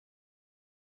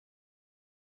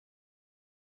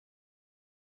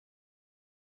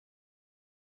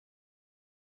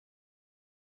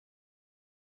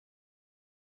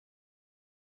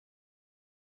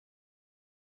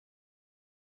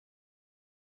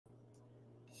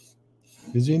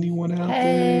Is anyone out there?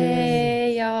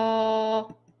 Hey,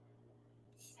 y'all.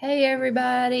 Hey,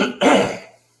 everybody.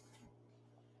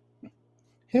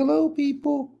 Hello,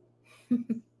 people.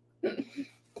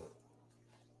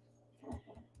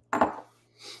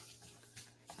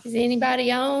 Is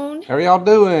anybody on? How are y'all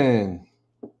doing?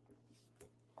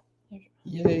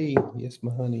 Yay. Yes,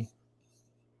 my honey.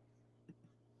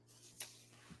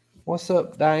 What's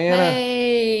up, Diana?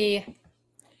 Hey.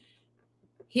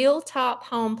 Hilltop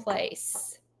Home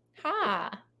Place.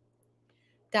 Hi.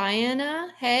 Diana.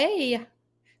 Hey.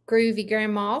 Groovy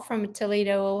Grandma from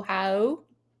Toledo, Ohio.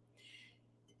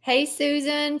 Hey,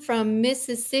 Susan from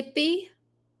Mississippi.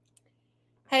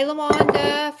 Hey,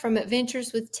 LaWanda from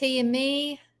Adventures with T and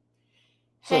Me.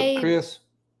 What's up, Chris?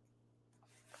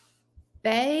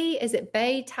 Bay, is it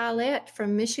Bay Tylette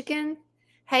from Michigan?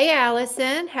 Hey,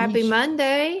 Allison. Happy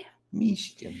Monday.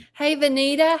 Michigan. Hey,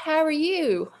 Vanita. How are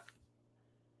you?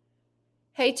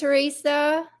 Hey,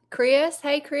 Teresa. Chris.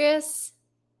 Hey, Chris.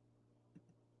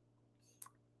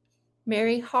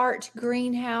 Mary Hart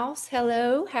Greenhouse.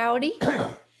 Hello. Howdy.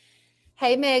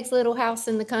 Hey, Meg's Little House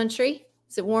in the Country.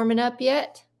 Is it warming up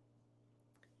yet?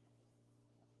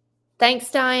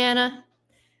 Thanks, Diana.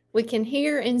 We can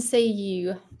hear and see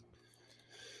you.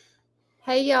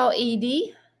 Hey, y'all,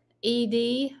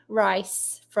 Edie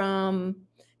Rice from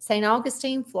St.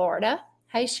 Augustine, Florida.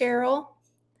 Hey, Cheryl.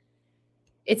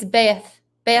 It's Beth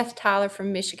Tyler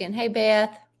from Michigan. Hey,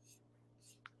 Beth.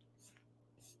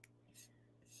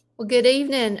 Well, good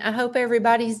evening. I hope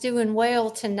everybody's doing well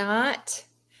tonight.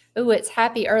 Oh, it's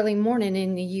happy early morning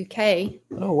in the UK.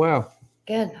 Oh, wow.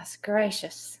 Goodness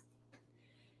gracious.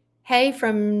 Hey,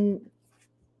 from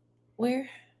where?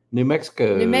 New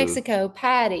Mexico. New Mexico,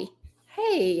 Patty.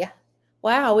 Hey.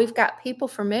 Wow, we've got people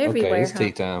from everywhere. Okay, it's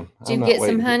tea time. Did you get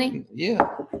some honey? Yeah.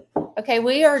 Okay,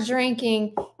 we are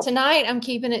drinking tonight. I'm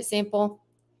keeping it simple.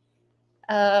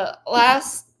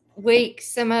 Last week,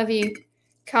 some of you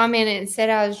commented and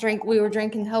said we were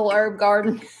drinking whole herb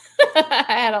garden. I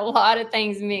had a lot of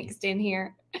things mixed in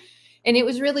here, and it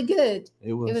was really good.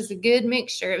 It was a good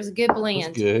mixture. It was a good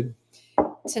blend. It was good.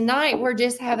 Tonight, we're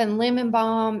just having lemon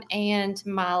balm and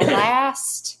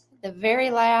the very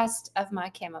last of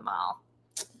my chamomile.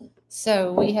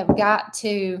 So we have got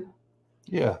to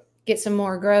get some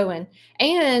more growing.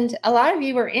 And a lot of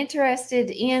you were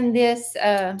interested in this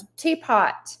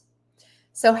teapot.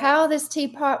 So how this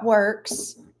teapot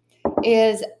works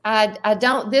is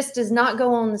this does not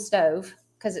go on the stove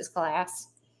because it's glass.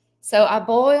 So I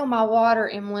boil my water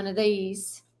in one of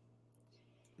these.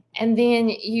 And then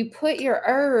you put your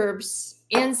herbs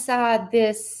inside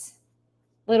this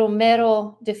little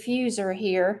metal diffuser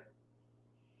here.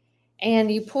 And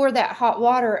you pour that hot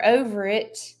water over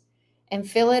it and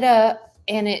fill it up.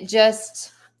 And it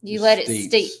let it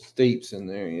steep. Steeps in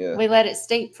there, yeah. We let it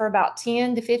steep for about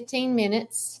 10 to 15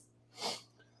 minutes.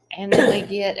 And then we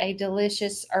get a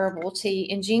delicious herbal tea.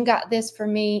 And Gene got this for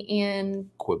me in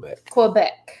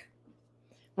Quebec.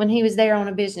 When he was there on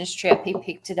a business trip, he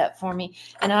picked it up for me.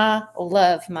 And I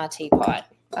love my teapot.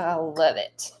 I love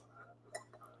it.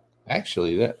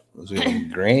 Actually, that was in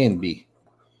Granby,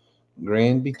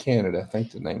 Canada. I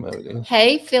think the name of it is.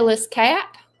 Hey, Phyllis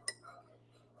Cap.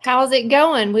 How's it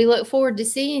going? We look forward to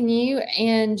seeing you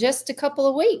in just a couple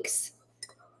of weeks.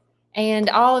 And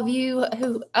all of you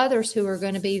others who are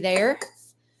going to be there.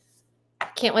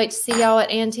 Can't wait to see y'all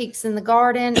at Antiques in the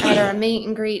Garden at our meet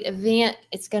and greet event.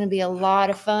 It's going to be a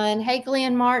lot of fun. Hey,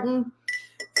 Glenn Martin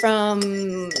from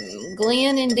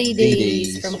Glenn and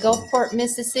DD's from Gulfport,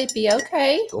 Mississippi.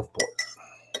 Okay. Gulfport.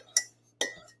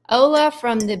 Ola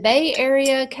from the Bay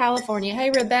Area, California.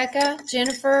 Hey, Rebecca,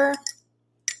 Jennifer.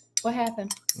 What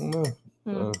happened? I don't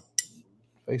know.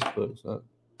 Facebook's not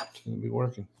going to be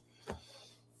working.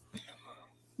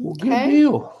 Well, Okay. Good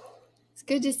deal. It's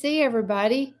good to see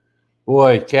everybody.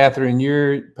 Boy, Catherine,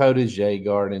 your potager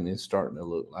garden is starting to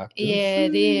look like this. Yeah,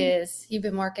 it is. You've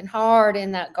been working hard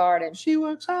in that garden. She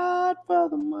works hard for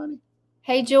the money.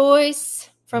 Hey, Joyce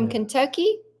from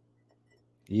Kentucky.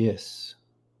 Yes.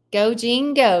 Go,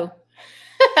 Gene, go.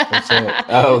 What's that?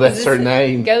 Oh, that's her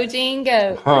name. Go, Gene,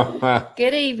 go.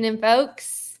 Good evening,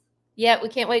 folks. Yeah, we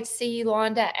can't wait to see you,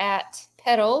 Londa, at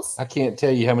Petals. I can't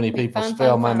tell you how many people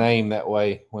spell my name that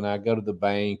way when I go to the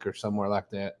bank or somewhere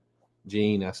like that.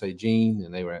 Gene, I say Gene,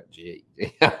 and they were at G.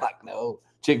 I'm like, no.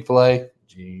 Chick-fil-A,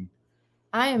 Gene.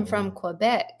 I am from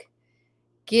Quebec.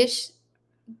 Gislain.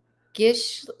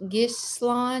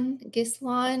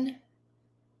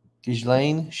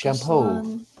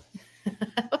 Shampoo.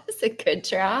 That was a good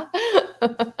try.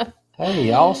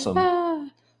 Hey,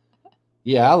 awesome.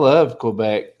 Yeah, I love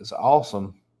Quebec. It's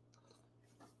awesome.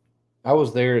 I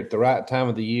was there at the right time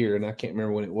of the year, and I can't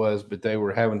remember when it was, but they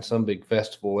were having some big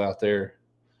festival out there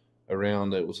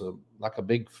around. It was like a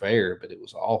big fair, but it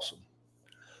was awesome.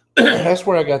 That's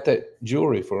where I got that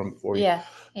jewelry for you. Yeah.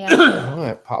 All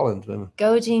right, pollen's been.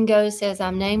 Go Gene Go says,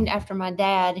 I'm named after my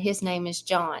dad. His name is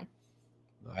John.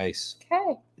 Nice.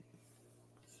 Okay.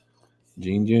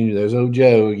 Gene Jr., there's old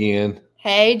Joe again.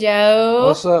 Hey, Joe.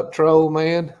 What's up, troll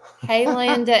man? Hey,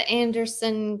 Linda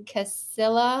Anderson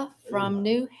Casilla from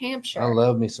New Hampshire. I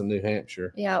love me some New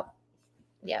Hampshire. Yep.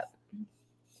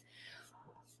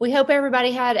 We hope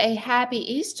everybody had a happy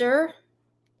Easter.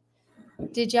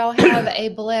 Did y'all have a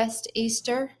blessed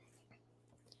Easter?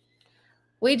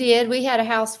 We did. We had a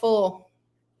house full.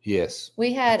 Yes.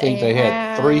 We had. I think they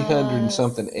had 300 and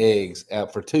something eggs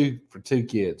out for two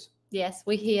kids. Yes,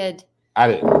 we hid. I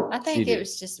didn't. I think it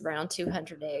was just around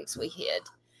 200 eggs we hid.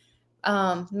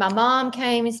 My mom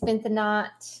came and spent the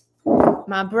night.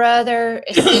 My brother,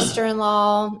 a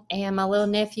sister-in-law, and my little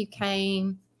nephew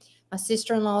came. My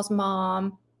sister-in-law's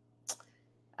mom.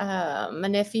 My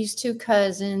nephew's 2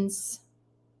 cousins.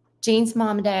 Jean's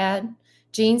mom and dad.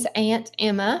 Jean's aunt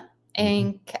Emma.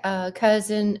 And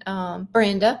cousin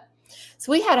Brenda. So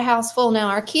we had a house full. Now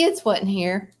our kids wasn't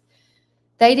here.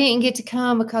 They didn't get to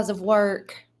come because of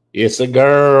work. It's a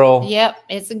girl. Yep,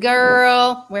 it's a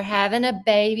girl. We're having a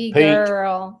baby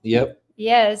girl. Yep.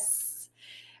 Yes.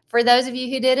 For those of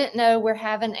you who didn't know, we're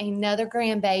having another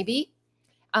grandbaby.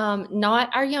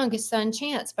 Not our youngest son,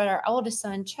 Chance, but our oldest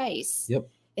son, Chase. Yep.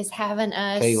 Is having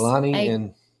us. Kaylani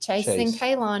and Chase and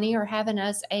Kaylani are having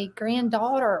us a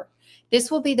granddaughter. This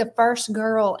will be the first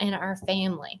girl in our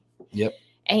family. Yep.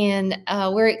 And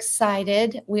we're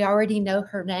excited. We already know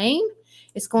her name.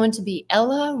 It's going to be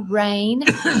Ella Rain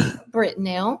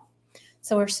Britnell.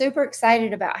 So we're super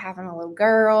excited about having a little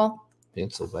girl.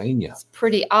 Pennsylvania. It's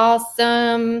pretty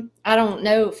awesome. I don't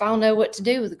know if I'll know what to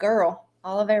do with a girl.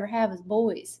 All I've ever had is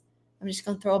boys. I'm just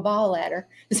going to throw a ball at her.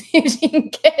 See if she can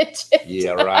catch it.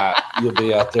 Yeah, right. You'll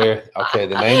be out there. Okay,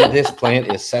 the name of this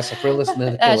plant is Sassafrillus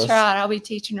nidicolus. That's right. I'll be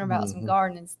teaching her about some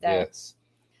gardening stuff. Yes.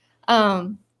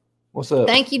 What's up?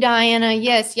 Thank you, Diana.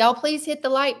 Yes, y'all please hit the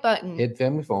like button. Hit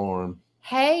Family Farm.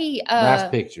 Hey, nice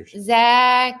pictures.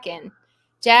 Zach and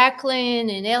Jacqueline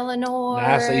and Eleanor.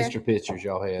 Nice Easter pictures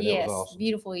y'all had. Yes, that was awesome.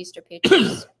 Beautiful Easter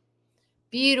pictures.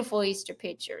 Beautiful Easter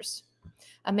pictures.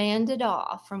 Amanda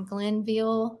Daw from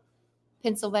Glenville,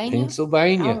 Pennsylvania.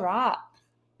 All right.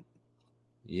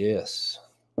 Yes.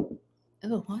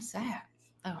 Oh, what's that?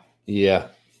 Oh. Yeah.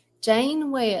 Jane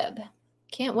Webb.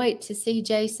 Can't wait to see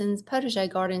Jason's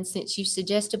potager garden since you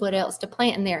suggested what else to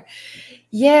plant in there.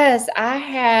 Yes, I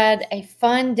had a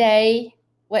fun day.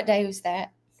 What day was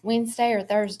that? Wednesday or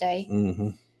Thursday?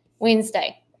 Mm-hmm.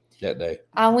 Wednesday. That day.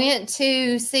 I went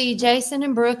to see Jason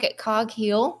and Brooke at Cog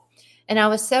Hill, and I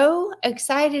was so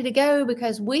excited to go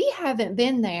because we haven't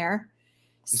been there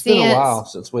It's been a while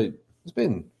since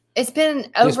It's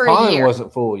been over a year.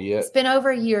 Wasn't full yet. It's been over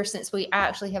a year since we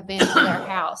actually have been to their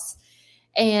house.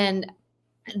 And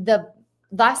the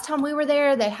last time we were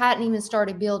there, they hadn't even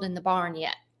started building the barn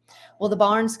yet. Well, the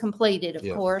barn's completed, of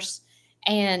course,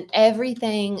 and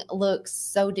everything looks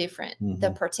so different.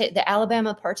 Mm-hmm. The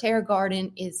Alabama Parterre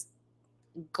Garden is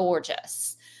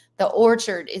gorgeous. The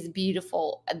orchard is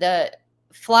beautiful. The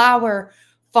flower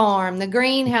farm, the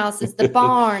greenhouses, the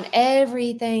barn,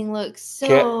 everything looks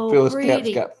so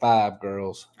pretty. Cat's got 5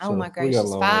 girls. Oh my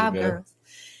gracious, 5 girls.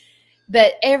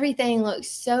 But everything looks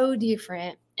so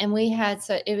different. And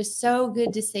it was so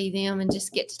good to see them and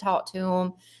just get to talk to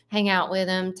them, hang out with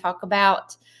them, talk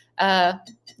about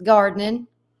gardening,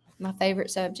 my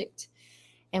favorite subject.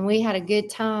 And we had a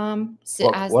good time.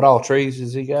 What all trees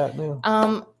has he got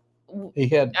now?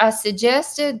 I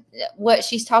suggested what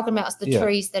she's talking about is the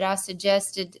trees that I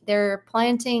suggested.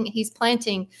 He's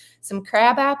planting some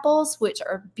crab apples, which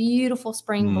are beautiful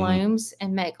spring blooms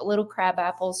and make little crab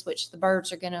apples, which the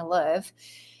birds are going to love.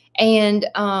 And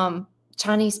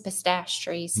Chinese pistache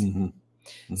trees. Mm-hmm.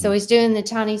 Mm-hmm. So he's doing the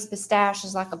Chinese pistache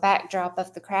as like a backdrop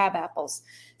of the crab apples.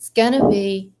 It's going to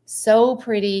be so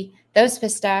pretty. Those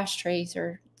pistache trees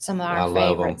are some of our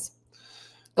favorites.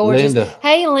 Gorgeous. Linda.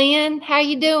 Hey, Lynn, how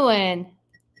you doing?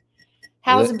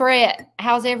 How's Brett?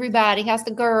 How's everybody? How's the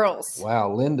girls?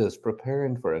 Wow, Linda's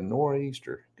preparing for a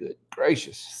nor'easter. Good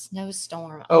gracious.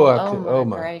 Snowstorm. Oh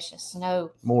my gracious.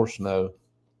 Snow. More snow.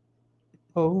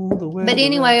 Oh, the weather. But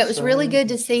anyway, it was really good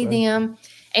to see them.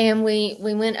 And we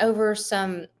went over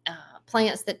some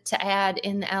plants to add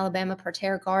in the Alabama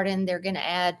Parterre Garden. They're going to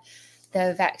add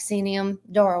the Vaccinium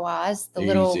Dorwise, the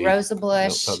little Rosa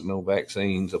Blush. Don't talk no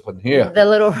vaccines up in here. The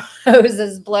little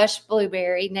Rosa's Blush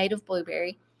Blueberry, native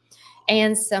blueberry,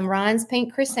 and some Ryan's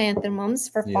Pink Chrysanthemums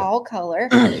for fall color.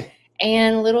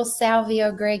 and little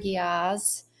Salvia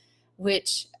greggii,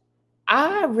 which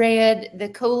I read the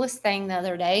coolest thing the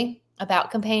other day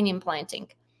about companion planting.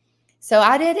 So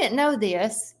I didn't know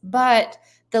this, but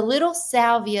the little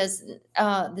salvias,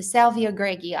 the Salvia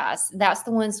greggii, that's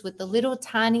the ones with the little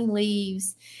tiny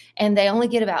leaves, and they only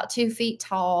get about 2 feet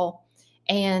tall,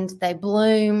 and they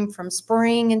bloom from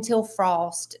spring until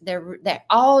frost. They're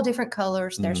all different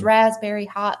colors. There's raspberry,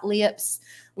 hot lips,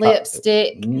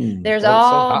 lipstick. There's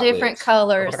all different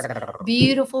colors.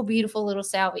 Beautiful, beautiful little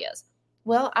salvias.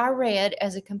 Well, I read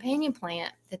as a companion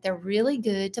plant that they're really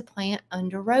good to plant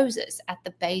under roses, at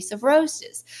the base of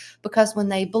roses, because when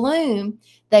they bloom,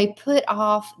 they put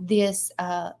off this,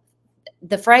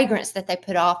 the fragrance that they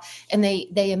put off, and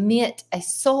they emit a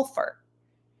sulfur.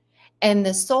 And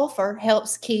the sulfur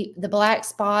helps keep the black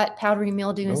spot, powdery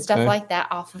mildew, and stuff like that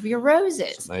off of your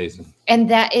roses. That's amazing. And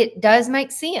that it does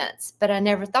make sense, but I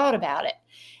never thought about it.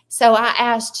 So I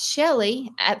asked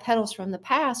Shelly at Petals from the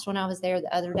Past when I was there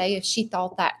the other day if she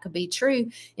thought that could be true.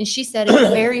 And she said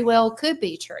it very well could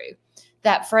be true.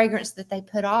 That fragrance that they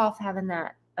put off, having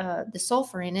that the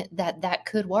sulfur in it, that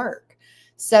could work.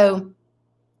 So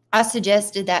I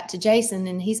suggested that to Jason,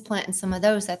 and he's planting some of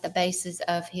those at the bases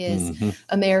of his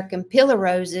American pillar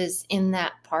roses in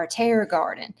that parterre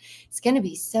garden. It's going to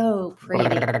be so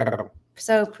pretty.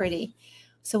 So pretty.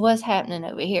 So what's happening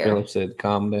over here? Philip said,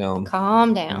 calm down.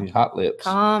 Calm down. Hot lips.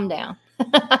 Calm down.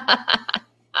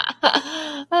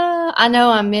 I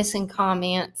know I'm missing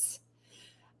comments.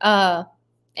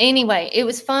 Anyway, it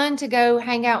was fun to go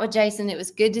hang out with Jason. It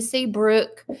was good to see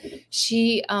Brooke.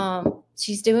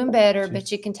 She's doing better,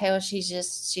 but you can tell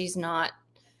she's not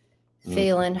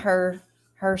feeling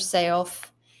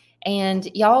herself. And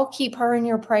y'all keep her in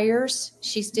your prayers.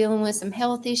 She's dealing with some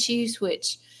health issues,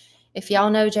 which, if y'all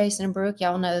know Jason and Brooke,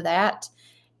 y'all know that.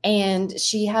 And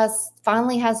she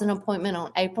finally has an appointment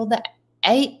on April the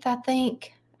 8th, I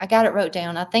think. I got it wrote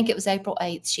down. I think it was April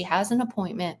 8th. She has an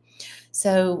appointment.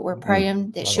 So we're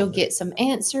praying that she'll get some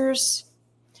answers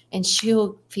and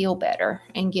she'll feel better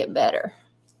and get better.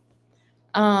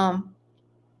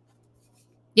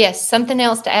 Yes, something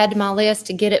else to add to my list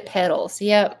to get at Petals.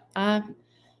 Yep.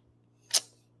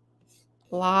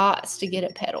 Lots to get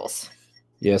at Petals.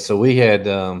 Yeah, so we had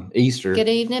Easter. Good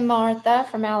evening, Martha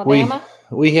from Alabama.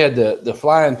 We had the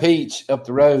Flying Peach up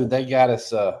the road. They got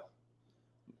us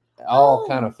all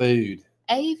kind of food.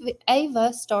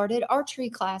 Ava started archery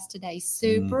class today.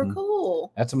 Super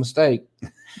cool. That's a mistake.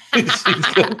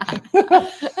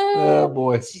 Oh,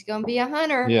 boy. She's going to be a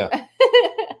hunter. Yeah.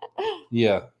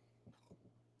 Yeah.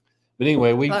 But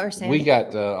anyway, we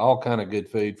got all kind of good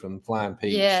food from Flying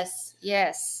Peach. Yes,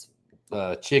 yes.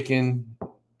 Chicken,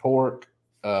 pork,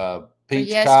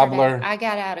 peach cobbler. I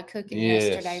got out of cooking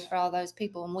yesterday for all those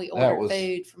people, and we ordered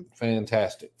food from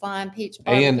fantastic. Flying Peach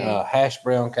barbecue. And hash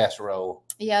brown casserole.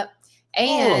 Yep.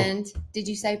 And did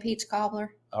you say peach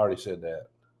cobbler? I already said that.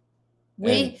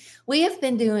 We have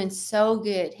been doing so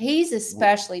good. He's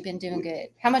especially been doing good.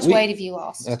 How much weight have you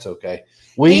lost? That's okay.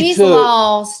 He's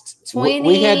lost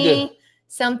 20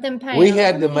 something pounds. We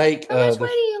had to make. How much weight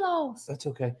have you lost? That's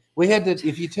okay. We had to.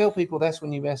 If you tell people, that's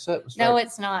when you mess up. No,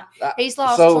 it's not. He's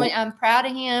lost 20. I'm proud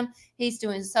of him. He's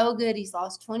doing so good. He's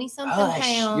lost 20 something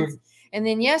pounds. And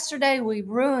then yesterday we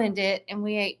ruined it, and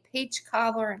we ate peach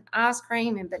cobbler and ice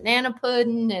cream and banana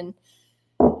pudding, and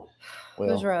it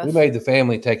was rough. We made the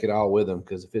family take it all with them,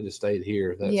 because if it had stayed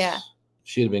here,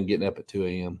 she'd have been getting up at 2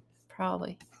 a.m.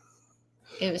 Probably.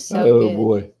 It was so good. Oh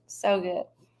boy, so good.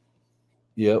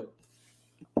 Yep.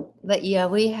 But yeah,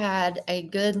 we had a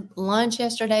good lunch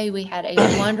yesterday. We had a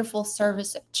wonderful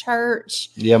service at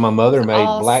church. Yeah, my mother made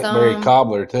blackberry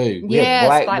cobbler too.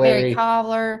 Yes, blackberry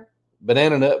cobbler.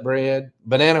 Banana nut bread,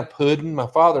 banana pudding. My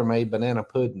father made banana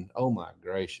pudding. Oh my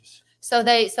gracious. So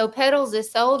Petals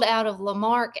is sold out of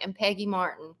Lamarck and Peggy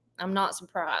Martin. I'm not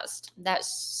surprised. That's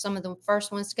some of the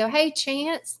first ones to go. Hey,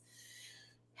 Chance.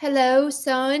 Hello,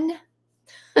 son.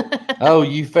 Oh,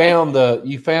 you found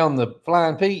the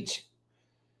Flying Peach?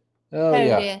 Oh,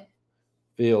 yeah. Did?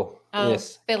 Phil. Oh,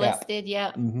 yes. Phyllis did,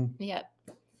 yeah. Mm-hmm. Yep.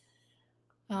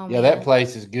 Oh, yeah, man. That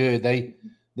place is good.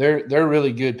 They're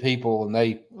really good people, and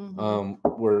they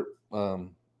were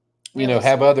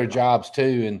have other jobs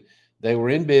too, and they were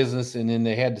in business, and then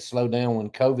they had to slow down when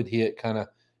COVID hit, kind of,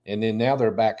 and then now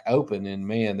they're back open, and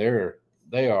man,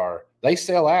 they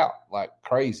sell out like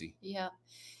crazy. Yeah.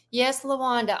 Yes,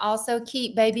 LaWanda, also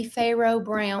keep baby Pharaoh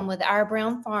Brown with Our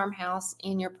Brown Farmhouse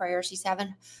in your prayers. She's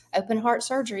having open heart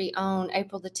surgery on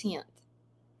April the 10th.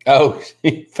 Oh,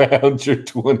 she found your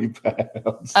 20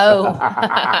 pounds. Oh.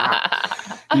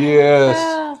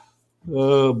 Yes.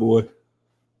 Oh, boy.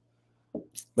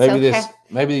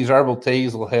 Maybe these herbal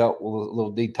teas will help with a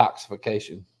little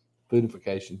detoxification,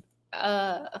 foodification.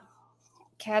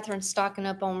 Catherine's stocking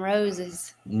up on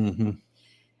roses. Mm-hmm.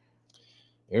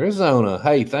 Arizona.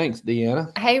 Hey, thanks,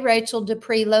 Deanna. Hey, Rachel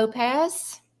Dupree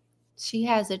Lopez. She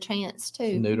has a chance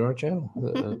too. New to our channel.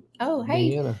 Oh,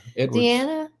 hey, Deanna Edwards.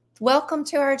 Deanna, welcome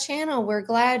to our channel. We're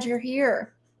glad you're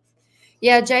here.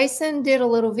 Yeah, Jason did a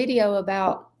little video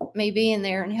about me being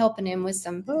there and helping him with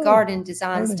some garden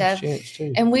design stuff.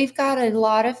 And we've got a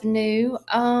lot of new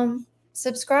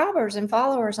subscribers and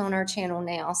followers on our channel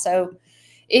now. So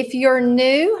if you're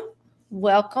new,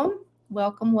 welcome.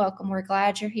 We're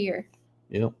glad you're here.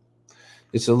 Yep.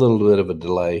 It's a little bit of a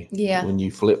delay. Yeah. When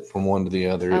you flip from one to the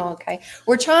other. Oh, okay.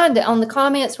 We're trying to, on the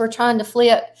comments, we're trying to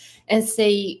flip and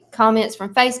see comments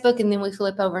from Facebook, and then we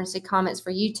flip over and see comments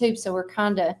for YouTube. So we're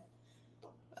kind of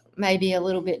maybe a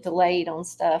little bit delayed on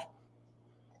stuff.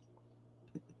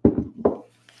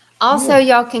 Also,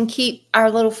 y'all can keep our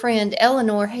little friend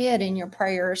Eleanor Head in your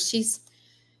prayers.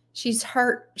 She's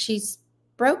hurt. She's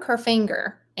broke her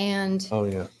finger, and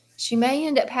she may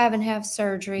end up having to have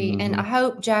surgery. And I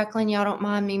hope, Jacqueline, y'all don't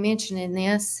mind me mentioning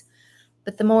this,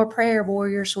 but the more prayer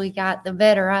warriors we got, the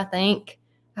better, I think.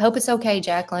 I hope it's okay,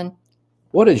 Jacqueline.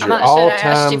 What is your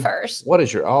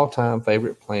all-time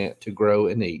favorite plant to grow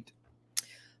and eat?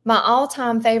 My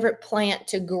all-time favorite plant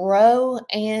to grow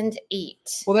and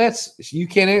eat. Well, you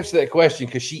can't answer that question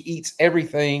because she eats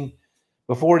everything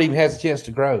before it even has a chance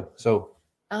to grow. So.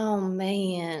 Oh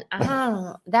man,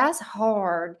 that's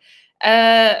hard.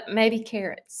 Maybe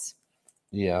carrots.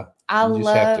 Yeah. I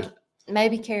love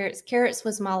maybe carrots. Carrots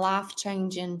was my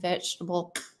life-changing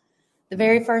vegetable. The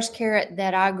very first carrot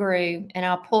that I grew, and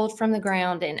I pulled from the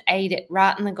ground and ate it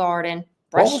right in the garden.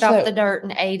 Brushed off the dirt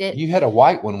and ate it. You had a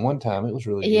white one time. It was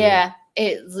really good. Yeah.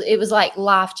 It was like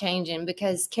life-changing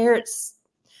because carrots,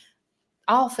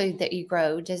 all food that you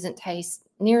grow doesn't taste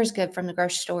near as good from the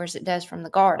grocery store as it does from the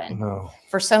garden. No.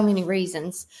 For so many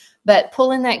reasons. But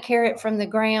pulling that carrot from the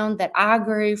ground that I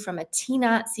grew from a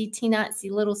teensy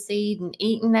little seed and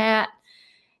eating that,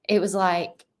 it was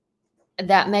like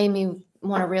that made me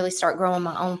want to really start growing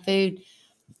my own food.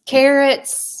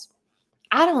 Carrots,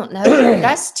 I don't know.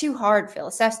 That's too hard,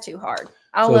 Phyllis. That's too hard.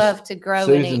 I love to grow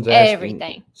and eat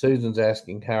everything. Susan's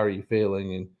asking, how are you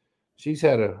feeling? And she's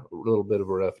had a little bit of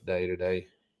a rough day today.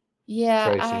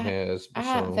 Yeah, Tracy has. I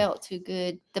haven't felt too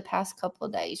good the past couple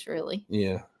of days, really.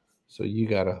 Yeah. So you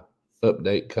got a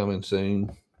update coming soon.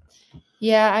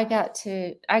 Yeah, I got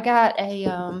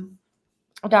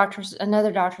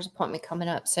another doctor's appointment coming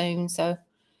up soon. So,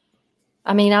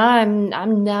 I mean, I'm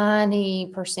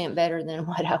 90% better than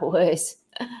what I was.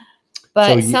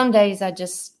 But some days I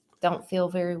just don't feel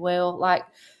very well. Like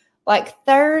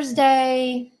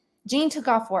Thursday, Jean took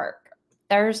off work.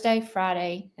 Thursday,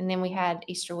 Friday, and then we had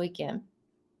Easter weekend.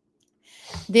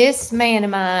 This man of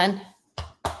mine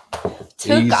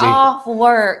took off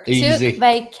work, took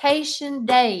vacation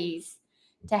days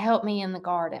to help me in the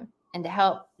garden and to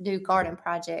help do garden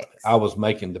projects. I was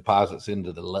making deposits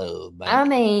into the love bank. I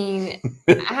mean,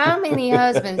 how many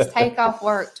husbands take off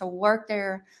work to work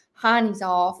their honeys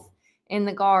off in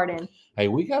the garden? Hey,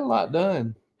 we got a lot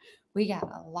done. We got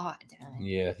a lot done.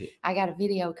 Yeah. I got a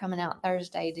video coming out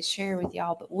Thursday to share with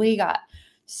y'all, but we got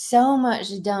so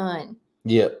much done.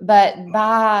 Yep. But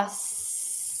by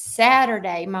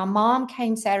Saturday, my mom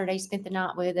came Saturday, spent the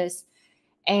night with us,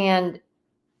 and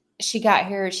she got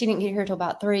here. She didn't get here till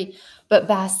about 3. But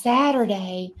by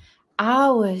Saturday, I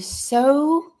was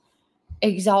so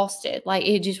exhausted. Like,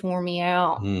 it just wore me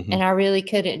out. And I really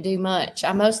couldn't do much.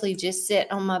 I mostly just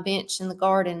sit on my bench in the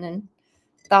garden and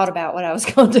thought about what I was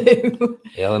going to do.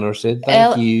 Eleanor said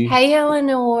thank you. Hey,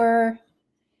 Eleanor.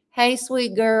 Hey,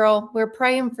 sweet girl. We're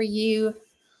praying for you.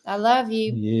 I love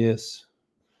you. Yes.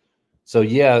 So,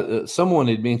 yeah, someone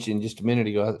had mentioned just a minute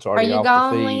ago, it's already off the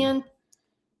feed. Are you gone,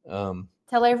 Lynn?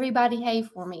 Tell everybody hey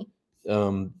for me.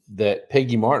 That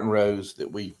Peggy Martin rose that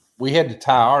we had to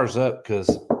tie ours up because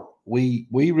we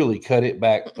really cut it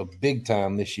back a big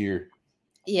time this year.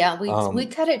 Yeah, we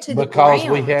cut it to the ground.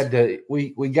 Because we had to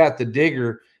we got the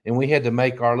digger and we had to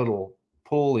make our little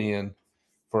pull in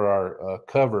for our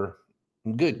cover.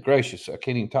 And good gracious, I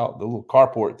can't even talk. The little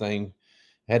carport thing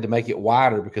had to make it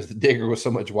wider because the digger was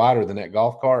so much wider than that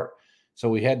golf cart. So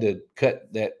we had to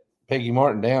cut that Peggy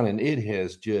Martin down, and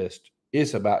it's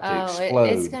about to explode.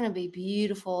 It's going to be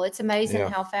beautiful. It's amazing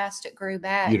how fast it grew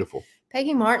back. Beautiful.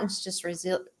 Peggy Martin's just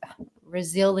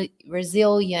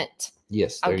resilient.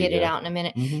 Yes. I'll get it out in a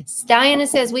minute. Diana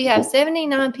says we have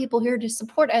 79 people here to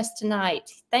support us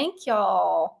tonight. Thank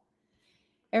y'all.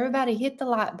 Everybody hit the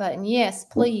like button. Yes,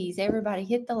 please. Everybody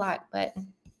hit the like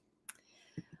button.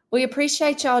 We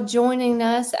appreciate y'all joining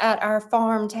us at our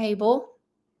farm table.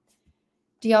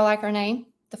 Do y'all like our name?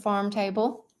 The farm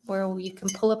table, where you can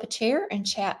pull up a chair and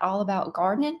chat all about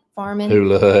gardening, farming,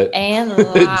 Hula Hut, and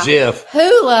life. Jeff.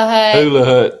 Hula Hut. Hula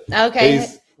Hut. Okay.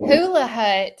 Hula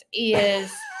Hut is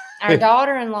our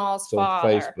daughter-in-law's father.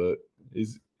 On Facebook.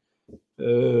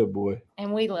 Oh boy.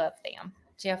 And we love them.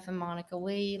 Jeff and Monica.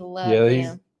 We love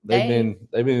them.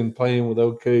 They've been playing with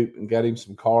old Coop and got him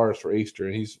some cars for Easter,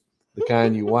 and he's the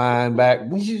kind you wind back.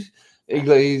 He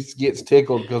gets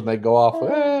tickled because they go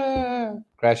off.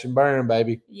 Crash and burn,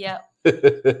 baby. Yep.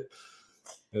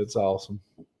 That's awesome.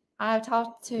 I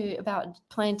talked about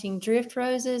planting drift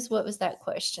roses. What was that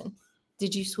question?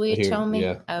 Did you switch on me?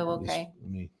 Yeah. Oh, okay.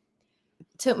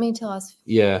 Took me till I was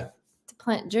to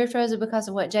plant drift roses because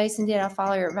of what Jason did. I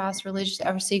follow your advice religiously. I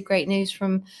received great news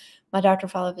from my doctor.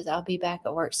 Follow his. I'll be back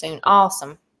at work soon.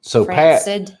 Awesome. So Pat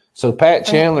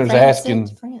Chandler's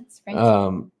asking.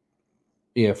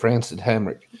 Francis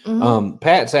Hamrick. Mm-hmm.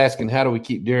 Pat's asking, how do we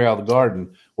keep deer out of the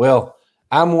garden? Well,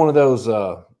 I'm one of those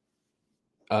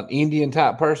an Indian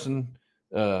type person.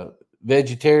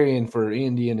 Vegetarian for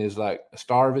Indian is like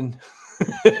starving.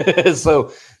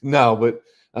 So no, but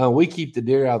we keep the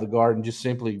deer out of the garden. Just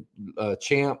simply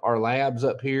Champ, our labs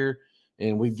up here,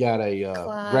 and we've got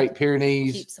a Great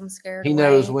Pyrenees. Keeps them scared. He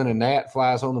knows when a gnat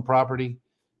flies on the property,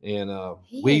 and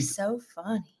he's so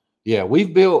funny. Yeah,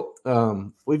 we've built.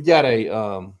 We've got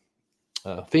a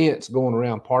fence going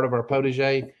around part of our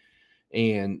potager,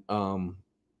 and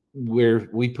where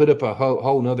we put up a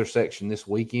whole nother section this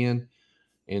weekend,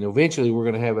 and eventually we're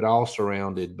going to have it all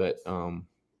surrounded. But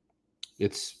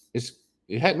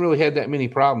it hadn't really had that many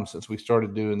problems since we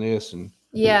started doing this. And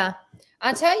yeah,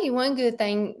 I tell you, one good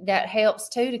thing that helps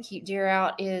too to keep deer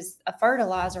out is a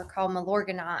fertilizer called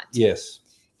Milorganite. Yes,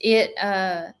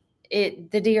 the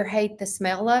deer hate the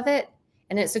smell of it,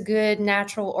 and it's a good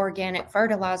natural organic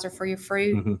fertilizer for your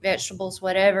fruit, vegetables,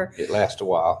 whatever. It lasts a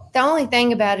while. The only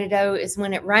thing about it though is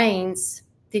when it rains,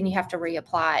 then you have to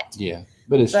reapply it. Yeah,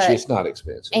 but it's not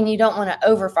expensive. And you don't want to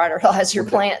over fertilize your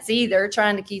plants either,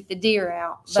 trying to keep the deer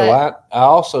out. So I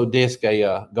also disc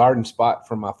a garden spot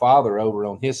from my father over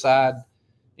on his side,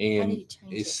 and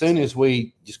as soon as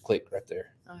we just click right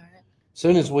there. All right. As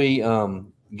soon as we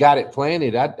got it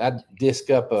planted, I disc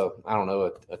up a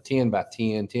 10 by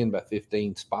 10, 10 by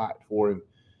 15 spot for him,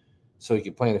 so he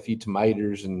could plant a few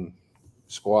tomatoes and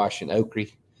squash and okra.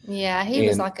 Yeah, he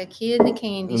was like a kid in a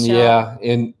candy shop. Yeah,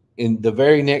 and the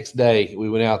very next day we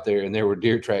went out there and there were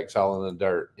deer tracks all in the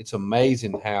dirt. It's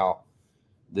amazing how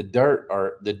the deer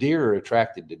are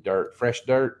attracted to dirt. Fresh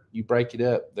dirt, you break it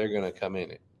up, they're gonna come in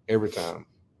it every time.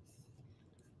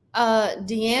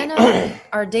 Deanna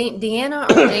or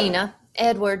Dina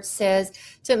Edwards says,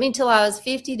 took me till I was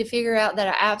 50 to figure out that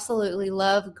I absolutely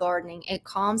love gardening. It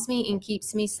calms me and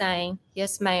keeps me sane.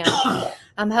 Yes, ma'am.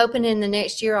 I'm hoping in the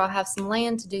next year I'll have some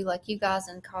land to do like you guys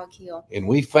in Cog Hill. And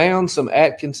we found some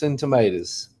Atkinson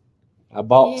tomatoes. I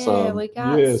bought some. We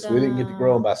got some. We didn't get to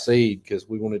grow them by seed because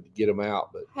we wanted to get them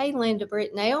out. But hey, Linda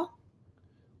Britnell.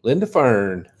 Linda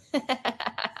Fern.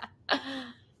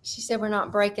 She said we're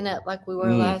not breaking up like we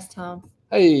were last time.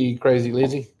 Hey, Crazy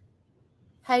Lizzie.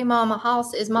 Hey, Mama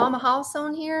House. Is Mama House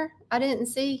on here? I didn't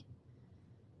see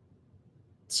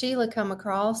Sheila come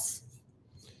across.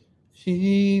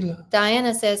 Sheila.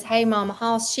 Diana says, hey, Mama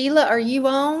House. Sheila, are you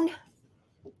on?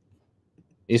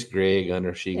 It's Greg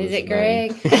under Sheila's Is it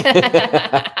name.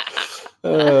 Greg?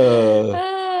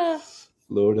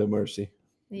 Lord have mercy.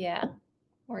 Yeah.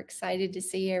 We're excited to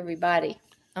see everybody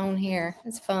on here.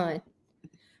 It's fun.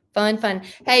 Fun.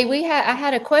 Hey, I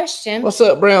had a question. What's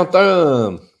up, Brown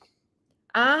Thumb?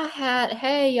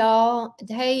 Hey y'all.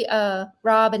 Hey,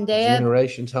 Rob and Deb.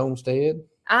 Generations Homestead.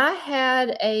 I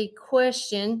had a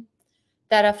question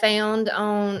that I found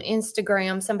on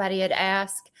Instagram. Somebody had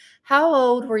asked, how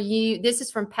old were you? This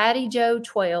is from Patty Joe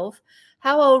 12.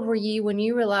 How old were you when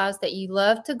you realized that you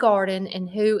loved to garden, and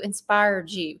who inspired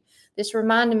you? This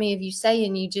reminded me of you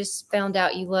saying you just found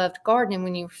out you loved gardening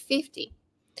when you were 50.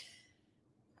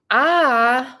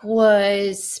 I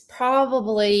was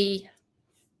probably,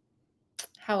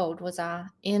 how old was I?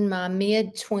 In my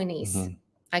mid-20s,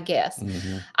 I guess.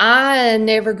 I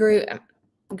never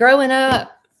growing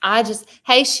up,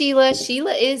 hey, Sheila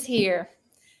is here.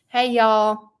 Hey,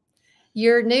 y'all.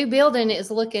 Your new building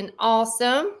is looking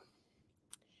awesome.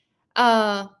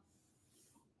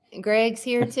 Greg's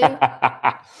here too.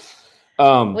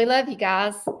 We love you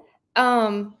guys.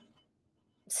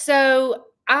 So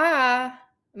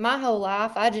my whole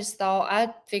life, I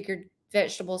figured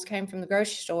vegetables came from the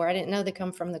grocery store. I didn't know they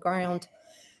come from the ground.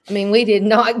 I mean, we did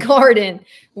not garden.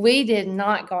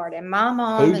 My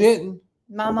mom. Who didn't?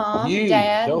 My mom, You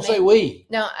Dad. don't me. say we.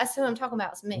 No, that's who I'm talking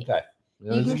about. It's me. Okay.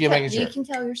 You can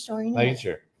tell your story in a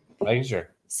minute. Making sure.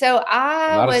 So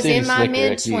I was in my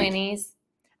mid-20s.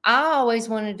 I always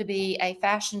wanted to be a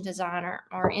fashion designer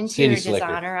or interior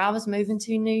designer. I was moving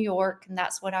to New York, and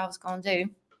that's what I was going to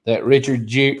do. That Richard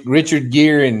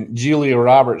Gere and Julia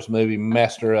Roberts movie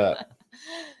messed her up.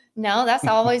 No, that's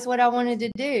always what I wanted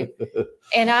to do.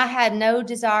 And I had no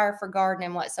desire for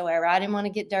gardening whatsoever. I didn't want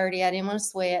to get dirty. I didn't want to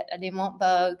sweat. I didn't want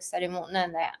bugs. I didn't want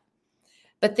none of that.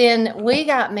 But then we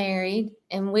got married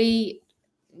and we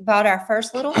bought our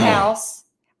first little house.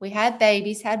 We had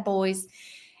babies, had boys,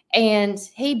 and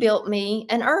he built me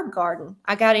an herb garden.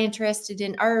 I got interested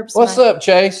in herbs. What's up,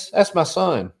 Chase? That's my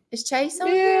son. Is Chase on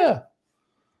here?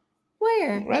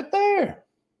 Where? Right there.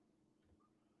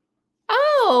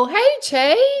 Oh, hey,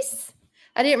 Chase.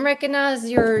 I didn't recognize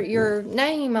your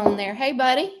name on there. Hey,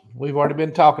 buddy. We've already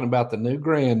been talking about the new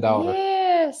granddaughter.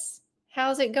 Yes.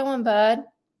 How's it going, bud?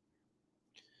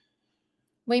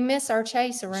 We miss our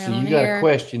Chase around here. So you got a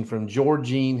question from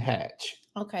Georgine Hatch.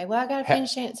 Okay, well, I got to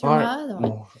finish answering my other one.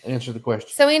 Well, answer the question.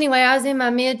 So anyway, I was in my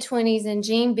mid-20s, and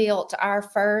Jean built my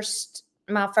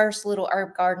first little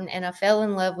herb garden, and I fell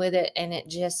in love with it, and it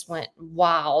just went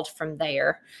wild from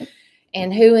there.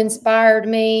 And who inspired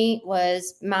me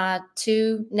was my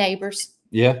two neighbors.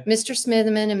 Yeah. Mr.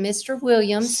 Smitherman and Mr.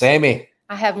 Williams. Sammy.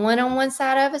 I have one on one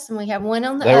side of us, and we have one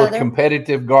on the other. They were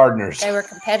competitive gardeners.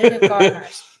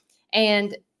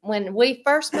 And when we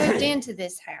first moved into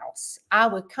this house, I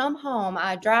would come home.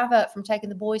 I'd drive up from taking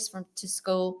the boys to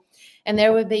school, and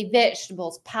there would be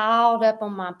vegetables piled up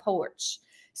on my porch,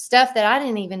 stuff that I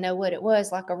didn't even know what it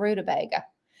was, like a rutabaga.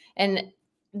 And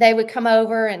they would come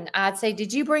over, and I'd say,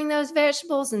 "Did you bring those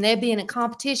vegetables?" And they'd be in a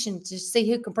competition to see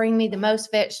who could bring me the most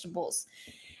vegetables.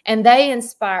 And they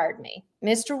inspired me.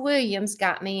 Mr. Williams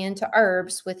got me into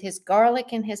herbs with his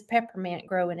garlic and his peppermint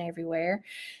growing everywhere.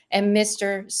 And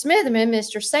Mr. Smitherman,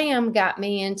 Mr. Sam, got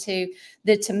me into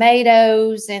the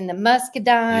tomatoes and the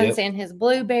muscadines and his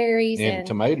blueberries. And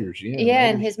tomatoes,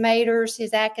 and his maters,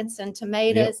 his Atkinson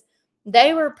tomatoes. Yep.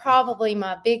 They were probably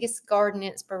my biggest garden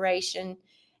inspiration,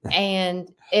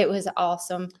 and it was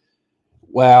awesome.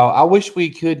 Well, I wish we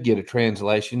could get a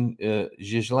translation.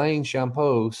 Ghislaine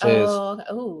Champeau says,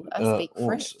 I speak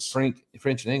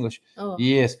French and English. Oh.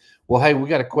 Yes. Well, hey, we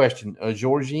got a question.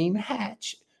 Georgine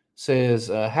Hatch says,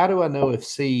 how do I know if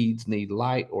seeds need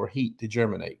light or heat to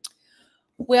germinate?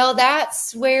 Well,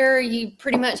 that's where you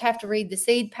pretty much have to read the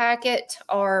seed packet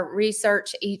or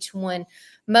research each one.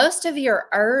 Most of your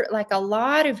a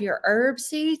lot of your herb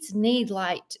seeds need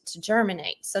light to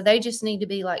germinate. So they just need to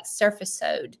be like surface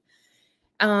sowed.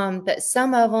 But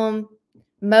some of them,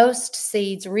 most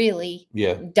seeds really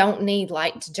don't need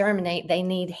light to germinate. They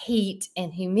need heat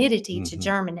and humidity to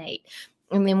germinate.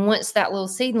 And then once that little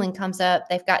seedling comes up,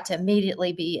 they've got to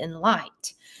immediately be in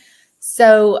light.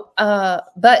 So,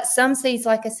 but some seeds,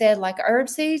 like I said, like herb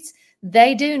seeds,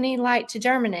 they do need light to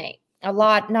germinate. A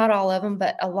lot, not all of them,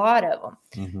 but a lot of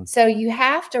them. So you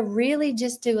have to really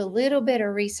just do a little bit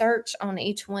of research on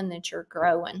each one that you're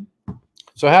growing.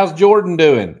 So how's Jordan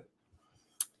doing?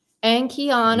 And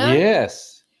Kiana.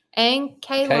 Yes. And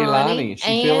Kaylani.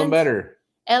 She's feeling better.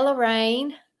 Ella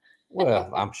Rain.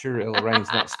 Well, I'm sure Ella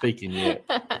Rain's not speaking yet.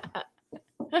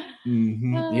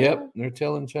 Yep. They're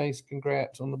telling Chase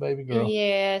congrats on the baby girl.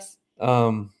 Yes.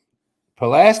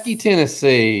 Pulaski,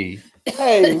 Tennessee.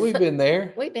 Hey, we've been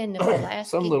there. We've been to Pulaski.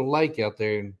 Some little lake out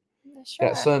there and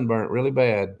got sunburnt really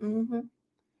bad.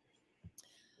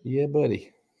 Yeah,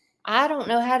 buddy. I don't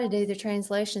know how to do the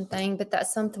translation thing, but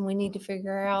that's something we need to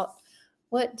figure out.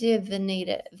 What did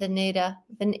Venita,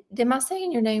 am I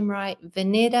saying your name right?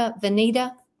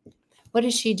 Venita, what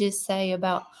did she just say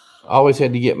about? I always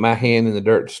had to get my hand in the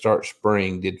dirt to start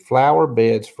spring. Did flower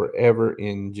beds forever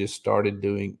and just started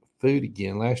doing food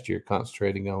again last year,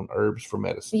 concentrating on herbs for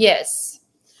medicine. Yes.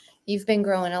 You've been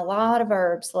growing a lot of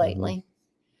herbs lately.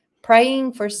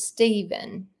 Praying for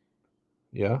Stephen.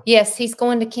 Yeah. Yes, he's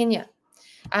going to Kenya.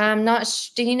 I'm not.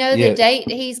 Do you know the date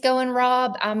he's going,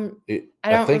 Rob?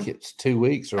 I think it's 2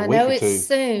 weeks or a week or two. I know it's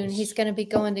soon. He's going to be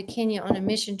going to Kenya on a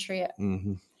mission trip.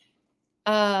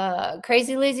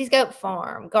 Crazy Lizzie's Goat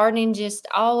Farm. Gardening just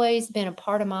always been a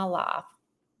part of my life.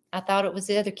 I thought it was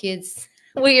the other kids.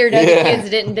 Weird, other kids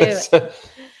didn't do it.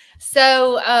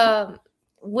 So,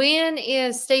 when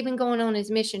is Stephen going on his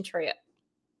mission trip?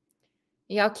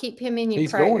 Y'all keep him in your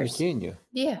prayers. He's going to Kenya.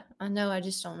 Yeah, I know. I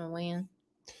just don't know when.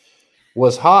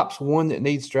 Was hops one that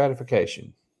needs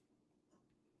stratification?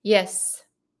 Yes.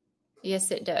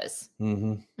 Yes, it does.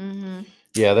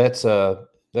 Yeah, that's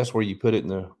where you put it in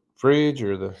the fridge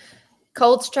or the.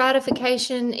 Cold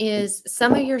stratification is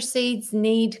some of your seeds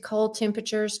need cold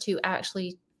temperatures to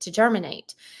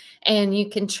germinate. And you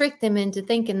can trick them into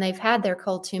thinking they've had their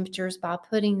cold temperatures by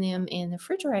putting them in the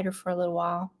refrigerator for a little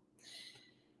while,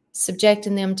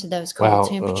 subjecting them to those cold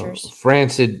temperatures. Fran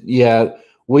said, yeah,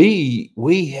 we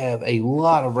have a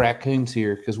lot of raccoons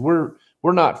here because we're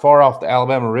not far off the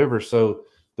Alabama River. So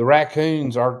the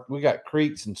raccoons we got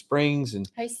creeks and springs and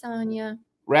hey, Sonia.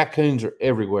 Raccoons are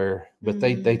everywhere, but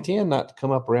they tend not to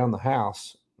come up around the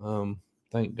house.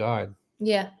 Thank God.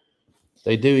 Yeah.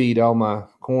 They do eat all my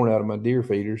corn out of my deer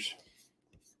feeders.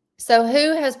 So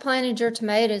who has planted your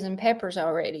tomatoes and peppers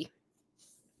already?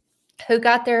 Who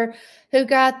got their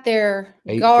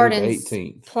gardens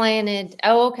planted?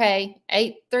 Oh, okay.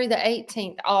 8th through the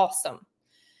 18th. Awesome.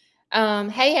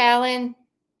 Hey, Alan.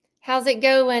 How's it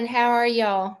going? How are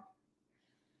y'all?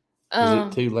 Is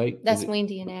it too late? That's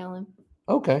Wendy and Alan.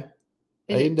 Okay.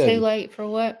 Is it too late for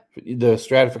what? The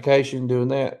stratification, doing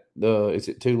that. Is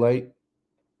it too late?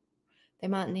 They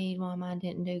might need why mine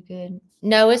didn't do good.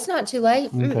 No, it's not too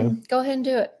late. Okay. Go ahead and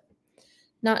do it.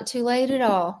 Not too late at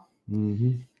all.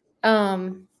 Mm-hmm.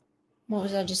 What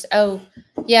was I just? Oh,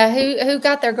 yeah. Who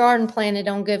got their garden planted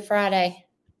on Good Friday?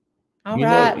 All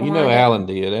right. You know, Alan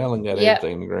did. Alan got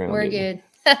everything in the ground. We're good.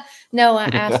 No, I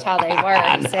asked how they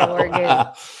were. He said we're good.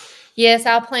 Yes,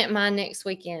 I'll plant mine next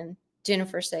weekend.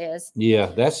 Jennifer says. Yeah,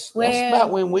 that's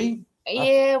about when we.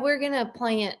 We're gonna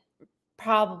plant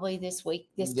probably this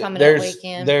coming up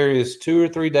weekend. There is 2 or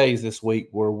 3 days this week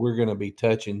where we're gonna be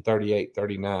touching 38,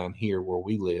 39 here where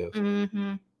we live,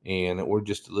 and we're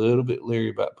just a little bit leery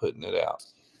about putting it out.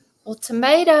 Well,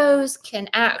 tomatoes can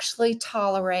actually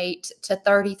tolerate to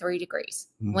 33 degrees.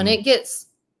 When it gets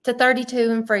to 32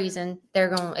 and freezing,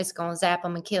 it's gonna zap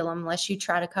them and kill them unless you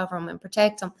try to cover them and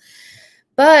protect them.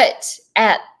 But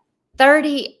at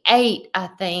 38, I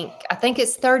think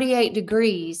it's 38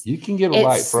 degrees. You can get a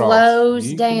light frost. It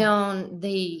slows down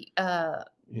the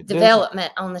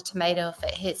development on the tomato if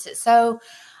it hits it. So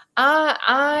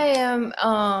I'm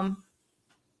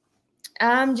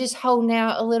just holding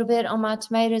out a little bit on my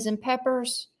tomatoes and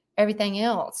peppers. Everything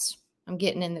else I'm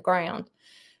getting in the ground.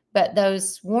 But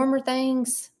those warmer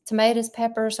things, tomatoes,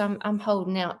 peppers, I'm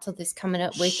holding out till this coming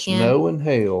up weekend. Snow and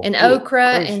hail. And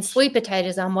okra and sweet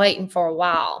potatoes, I'm waiting for a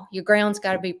while. Your ground's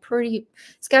got to be pretty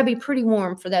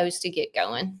warm for those to get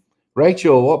going.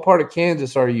 Rachel, what part of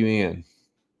Kansas are you in?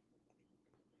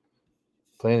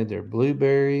 Planted their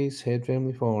blueberries, Head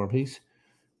Family Farm. Bunch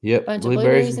of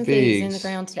blueberries and figs in the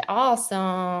ground today.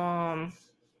 Awesome.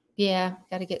 Yeah,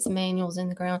 got to get some annuals in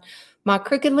the ground. My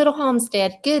crooked little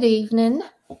homestead. Good evening.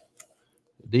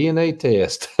 DNA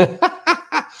test.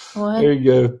 What? There you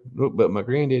go. Look, but my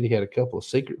granddaddy had a couple of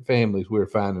secret families we were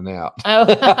finding out. Oh.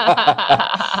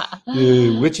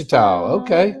 Yeah, Wichita.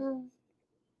 Okay.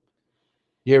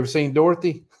 You ever seen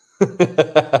Dorothy?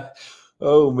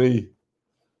 Oh, me.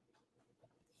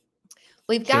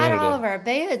 We've got all of our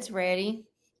beds ready.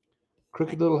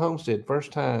 Crooked Little Homestead,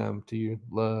 first time to your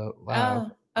live.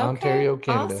 Ontario,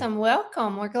 Canada. Awesome.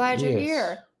 Welcome. We're glad you're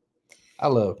here. I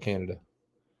love Canada.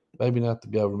 Maybe not the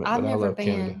government, but I love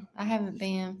Canada. I haven't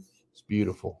been. It's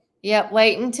beautiful. Yep.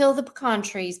 Wait until the pecan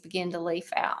trees begin to leaf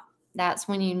out. That's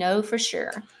when you know for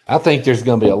sure. I think there's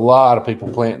going to be a lot of people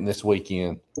planting this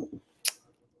weekend.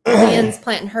 Lynn's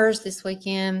planting hers this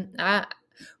weekend.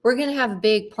 We're going to have a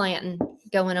big planting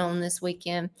going on this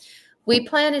weekend. We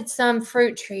planted some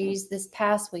fruit trees this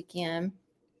past weekend,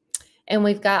 and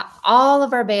we've got all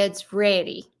of our beds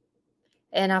ready.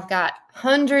 And I've got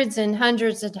hundreds and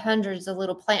hundreds and hundreds of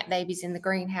little plant babies in the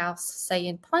greenhouse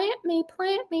saying, plant me,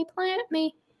 plant me, plant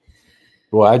me.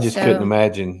 Well, I just couldn't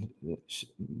imagine.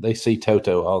 They see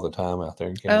Toto all the time out there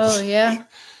in Kansas. Oh, yeah.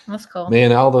 That's cool.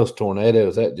 Man, all those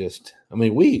tornadoes,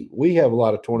 we have a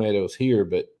lot of tornadoes here,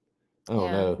 but I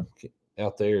don't know.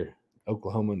 Out there,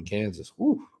 Oklahoma and Kansas.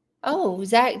 Woo. Oh,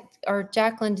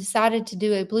 Jacqueline decided to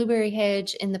do a blueberry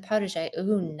hedge in the potager.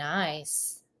 Ooh,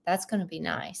 nice. That's going to be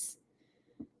nice.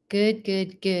 Good,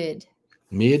 good, good.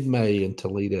 Mid-May in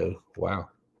Toledo. Wow.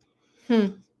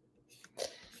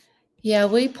 Yeah,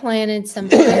 we planted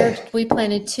we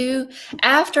planted 2.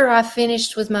 After I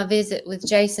finished with my visit with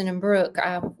Jason and Brooke,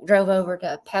 I drove over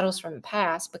to Petals from the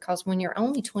Pass because when you're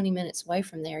only 20 minutes away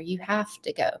from there, you have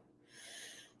to go.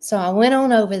 So I went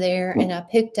on over there and I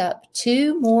picked up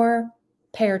 2 more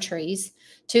pear trees,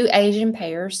 2 Asian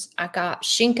pears. I got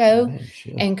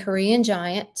Shinko and Korean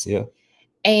Giant. Yeah.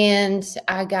 And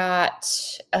I got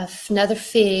another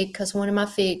fig because one of my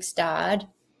figs died.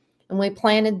 And we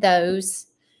planted those.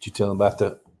 Did you tell them about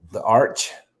the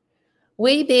arch?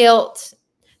 We built,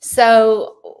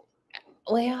 so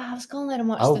Well, I was going to let them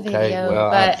watch Okay, the video,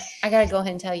 well, but I got to go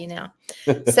ahead and tell you now.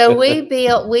 So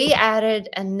we added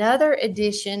another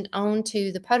addition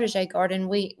onto the potager garden.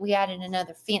 We added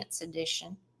another fence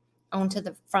addition onto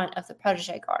the front of the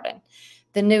potager garden.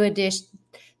 The new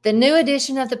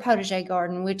addition of the potager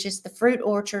garden, which is the fruit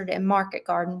orchard and market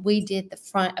garden, we did the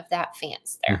front of that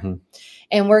fence there. Mm-hmm.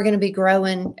 And we're going to be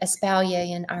growing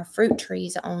espalier and our fruit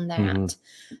trees on that.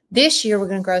 Mm-hmm. This year, we're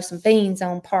going to grow some beans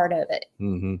on part of it.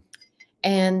 Mm-hmm.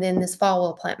 And then this fall,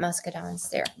 we'll plant muscadines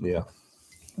there. Yeah.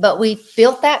 But we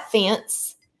built that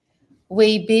fence.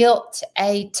 We built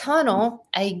a tunnel,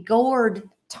 a gourd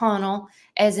tunnel,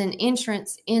 as an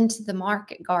entrance into the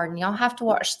market garden. Y'all have to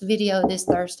watch the video this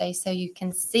Thursday so you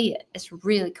can see it. It's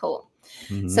really cool.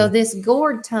 Mm-hmm. So this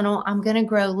gourd tunnel, I'm going to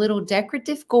grow little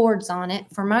decorative gourds on it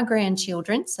for my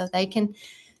grandchildren so they can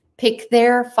pick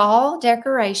their fall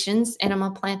decorations, and I'm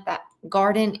going to plant that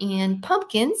garden in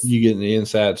pumpkins. You getting the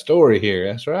inside story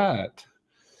here. That's right.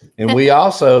 And we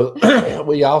also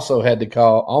almost had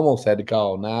to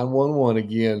call 911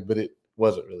 again, but it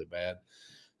wasn't really bad.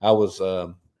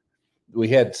 We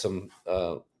had some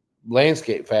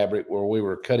landscape fabric where we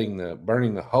were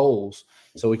burning the holes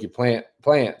so we could plant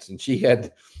plants, and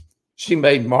she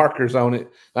made markers on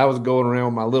it. I was going around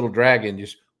with my little dragon,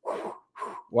 just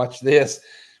watch this.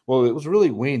 Well, it was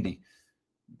really windy.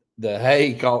 The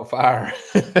hay caught fire,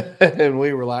 and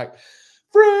we were like,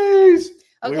 freeze.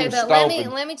 Okay, but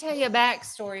let me tell you a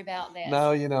backstory about this.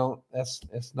 No, that's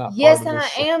not. Yes, I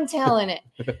am telling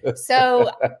it.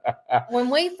 So when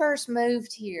we first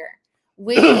moved here,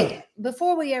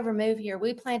 before we ever moved here,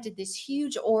 we planted this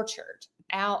huge orchard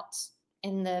out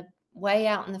in the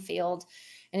field,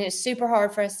 and it's super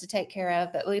hard for us to take care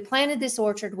of. But we planted this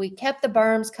orchard. We kept the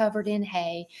berms covered in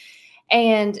hay,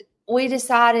 and we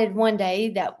decided one day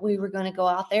that we were going to go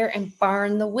out there and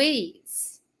burn the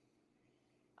weeds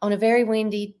on a very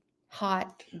windy,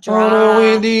 hot, dry, on a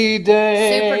windy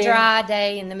day, super dry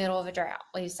day in the middle of a drought.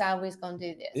 We decided we was going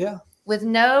to do this. Yeah, with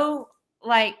no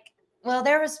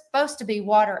there was supposed to be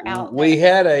water out there. We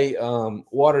had a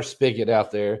water spigot out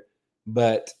there,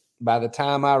 but by the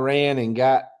time I ran and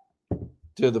got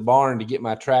to the barn to get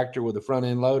my tractor with the front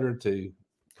end loader to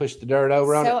push the dirt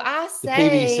over on it, the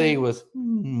PVC was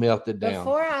melted down.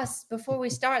 Before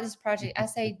we start this project, I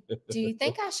say, do you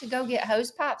think I should go get hose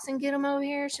pipes and get them over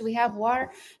here? Should we have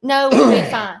water? No, we'll be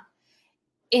fine.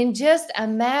 In just a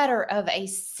matter of a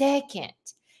second,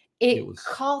 it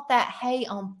caught that hay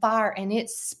on fire and it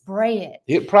spread.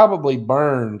 It probably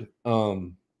burned.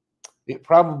 It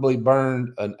probably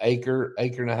burned an acre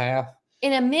and a half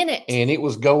in a minute. And it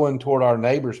was going toward our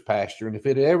neighbor's pasture. And if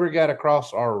it ever got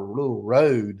across our little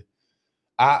road,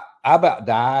 I about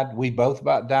died. We both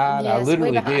about died. Yes, I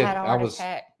literally did. I was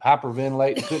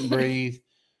hyperventilating, couldn't breathe.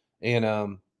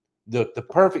 And the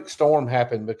perfect storm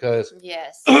happened because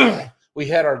we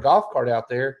had our golf cart out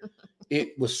there.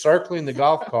 It was circling the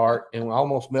golf cart and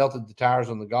almost melted the tires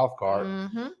on the golf cart.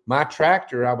 Mm-hmm. My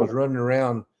tractor, I was running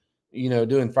around,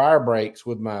 doing fire breaks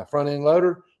with my front end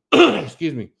loader.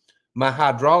 Excuse me. My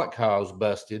hydraulic coils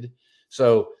busted.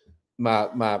 So my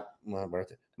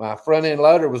front end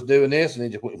loader was doing this and it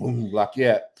just went boom, like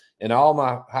that. And all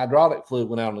my hydraulic fluid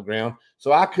went out on the ground.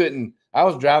 So I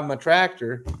was driving my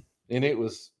tractor and we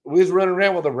was running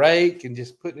around with a rake and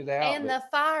just putting it out. And the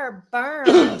fire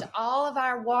burned all of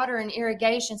our water and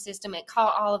irrigation system. It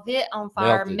caught all of it on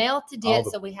fire, melted it.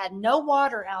 So we had no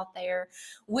water out there.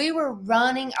 We were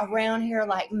running around here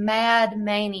like mad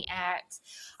maniacs.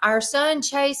 Our son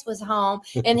Chase was home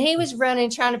and he was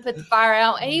running, trying to put the fire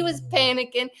out. He was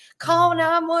panicking, call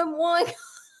 911.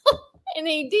 And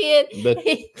he did. But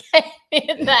he came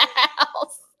in the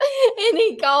house. And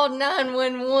he called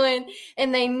 911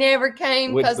 and they never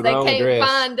came because they can't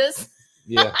find us.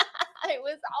 Yeah. It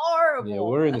was horrible. Yeah,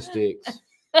 we're in the sticks.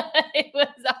 It was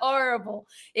horrible.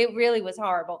 It really was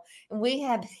horrible. And we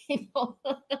had people.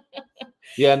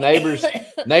 Yeah,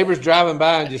 neighbors driving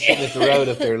by and just sitting at the road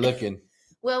up there looking.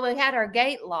 Well, we had our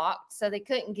gate locked, so they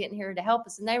couldn't get in here to help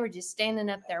us. And they were just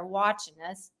standing up there watching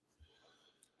us.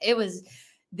 It was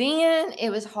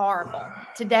horrible.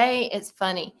 Today it's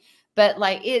funny. But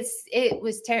it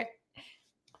was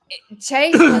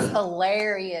Chase was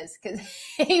hilarious because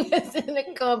he was in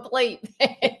a complete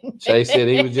panic. Chase said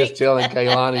he was just telling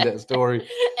Kaylani that story,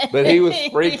 but he was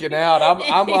freaking out.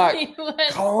 I'm like,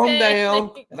 calm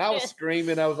down. And I was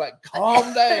screaming. I was like,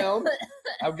 calm down.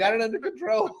 I've got it under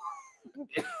control.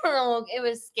 It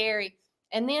was scary.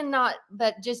 And then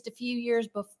but just a few years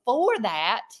before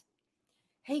that,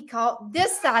 he caught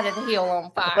this side of the hill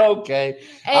on fire. Okay.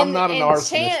 I'm not an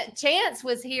arsonist. Chance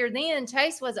was here then.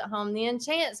 Chase wasn't home then.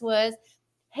 Chance was.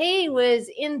 He was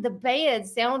in the bed,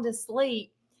 sound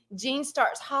asleep. Gene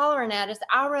starts hollering at us.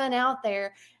 I run out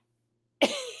there.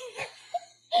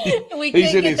 We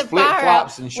He's couldn't in get his the fire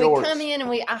out. and shorts. We come in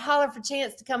and I holler for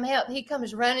Chance to come help. He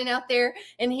comes running out there,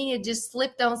 and he had just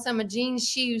slipped on some of Gene's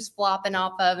shoes flopping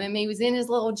off of him. He was in his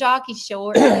little jockey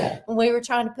shorts, and we were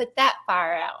trying to put that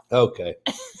fire out. Okay.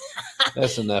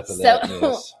 That's enough of that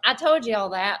mess. I told you all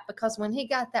that because when he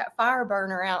got that fire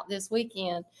burner out this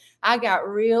weekend, I got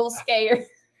real scared.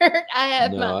 I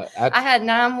had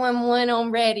 911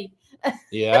 on ready.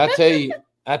 Yeah,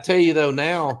 I tell you though,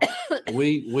 now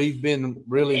we've been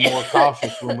really more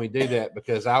cautious when we do that,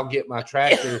 because I'll get my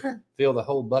tractor, fill the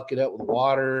whole bucket up with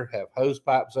water, have hose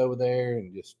pipes over there,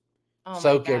 and just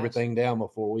soak everything down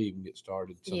before we even get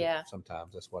started.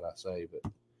 Sometimes that's what I say.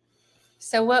 But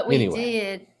so what we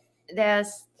did,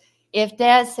 that's if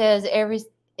Dad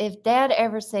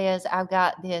ever says I've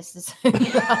got this,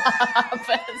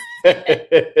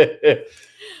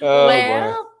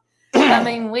 well. I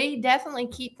mean, we definitely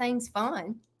keep things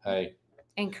fun. Hey.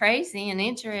 And crazy and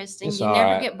interesting. It's you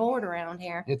never get bored around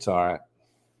here. It's all right.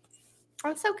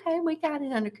 That's okay. We got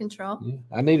it under control. Yeah,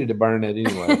 I needed to burn it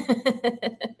anyway.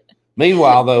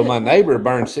 Meanwhile, though, my neighbor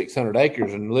burned 600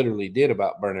 acres and literally did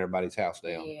about burn everybody's house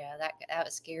down. Yeah, that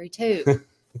was scary too.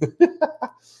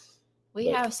 We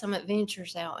have some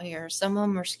adventures out here. Some of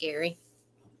them are scary.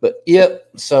 But, yep,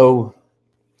 so...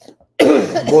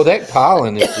 Well, that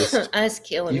pollen is just that's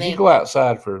killing me. If you go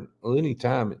outside for any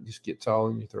time, it just gets all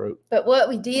in your throat. But what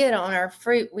we did on our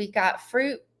fruit, we got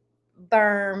fruit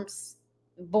berms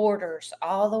borders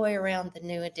all the way around the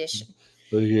new addition.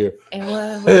 Look here. And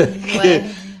what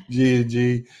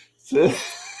G.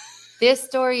 This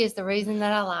story is the reason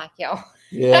that I like y'all.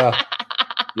 Yeah.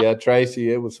 Yeah,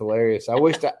 Tracy, it was hilarious. I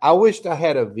wished I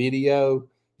had a video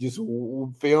just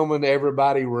filming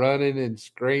everybody running and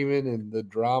screaming and the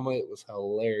drama. It was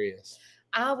hilarious.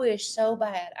 I wish so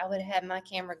bad I would have had my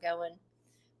camera going.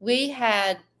 We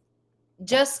had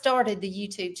just started the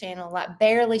YouTube channel, like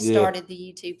barely started the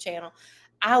YouTube channel.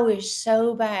 I wish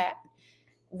so bad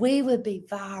we would be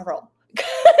viral,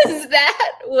 because that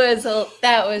was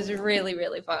really,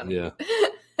 really funny. Yeah.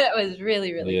 That was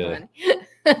really, really funny.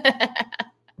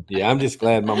 Yeah, I'm just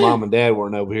glad my mom and dad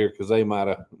weren't over here, because they might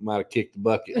have kicked the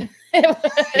bucket.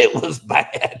 It was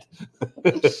bad.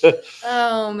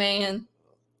 Oh man.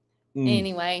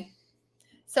 Anyway,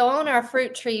 so on our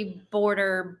fruit tree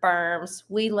border berms,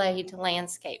 we laid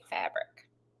landscape fabric,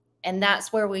 and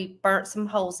that's where we burnt some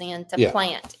holes in to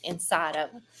plant inside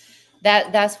of them.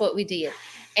 That's what we did.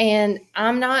 And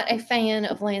I'm not a fan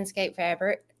of landscape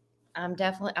fabric. I'm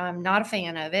not a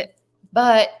fan of it,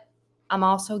 but I'm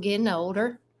also getting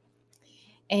older.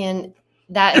 And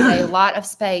that is a lot of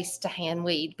space to hand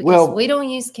weed, because we don't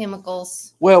use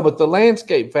chemicals. Well, but the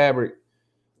landscape fabric,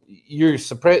 you're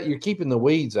keeping the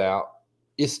weeds out.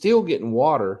 It's still getting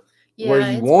water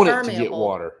where you want it to get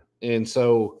water. And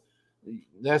so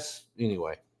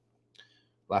anyway,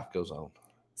 life goes on.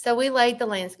 So we laid the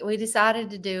landscape. We decided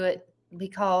to do it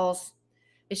because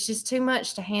it's just too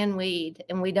much to hand weed,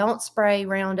 and we don't spray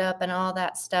Roundup and all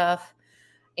that stuff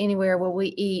anywhere where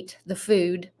we eat the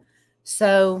food.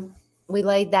 So we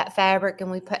laid that fabric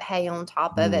and we put hay on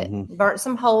top of it, burnt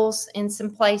some holes in some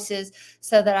places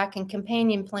so that I can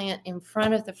companion plant in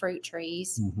front of the fruit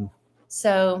trees.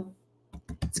 So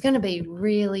it's going to be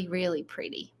really, really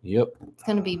pretty. Yep. It's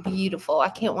going to be beautiful. I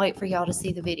can't wait for y'all to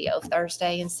see the video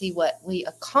Thursday and see what we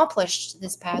accomplished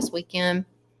this past weekend.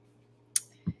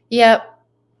 Yep.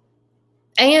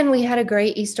 And we had a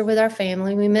great Easter with our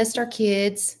family. We missed our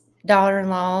kids,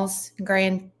 daughter-in-laws,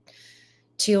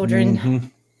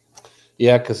 grandchildren.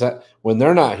 Yeah, because when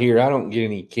they're not here, I don't get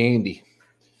any candy.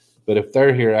 But if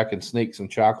they're here, I can sneak some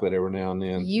chocolate every now and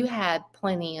then. You had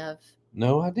plenty of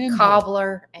I didn't.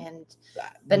 Cobbler and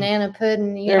banana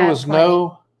pudding. There was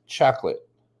no chocolate.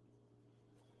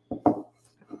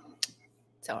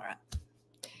 It's all right.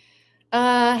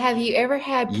 Have you ever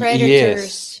had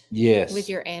predators yes. with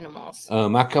your animals?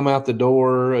 I come out the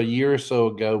door a year or so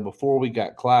ago before we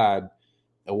got Clyde.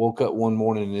 I woke up one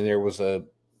morning and there was a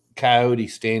coyote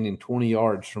standing 20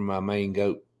 yards from my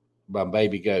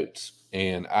baby goats.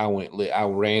 And I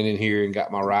ran in here and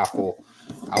got my rifle.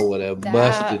 I would have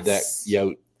busted that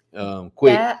yote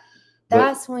quick.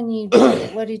 That's when you did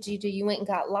it. What did you do? You went and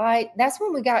got light. That's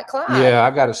when we got Clyde. Yeah,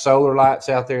 I got a solar lights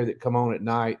out there that come on at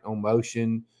night on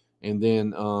motion. And then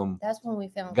that's when we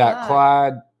found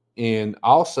Clyde. And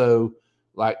also,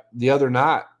 like the other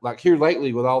night, like here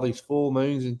lately with all these full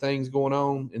moons and things going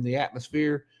on in the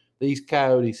atmosphere, these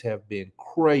coyotes have been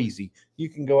crazy. You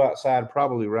can go outside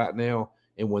probably right now,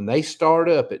 and when they start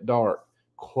up at dark,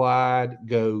 Clyde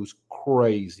goes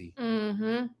crazy.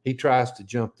 Mm-hmm. He tries to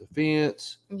jump the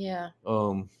fence. Yeah.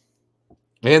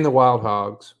 And the wild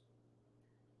hogs.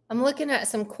 I'm looking at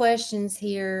some questions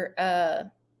here.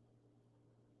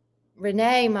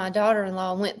 Renee, my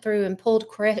daughter-in-law, went through and pulled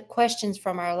questions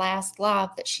from our last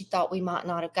live that she thought we might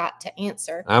not have got to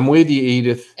answer. I'm with you,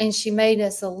 Edith. And she made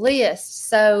us a list.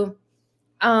 So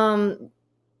I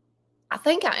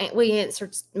think we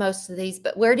answered most of these,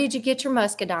 but where did you get your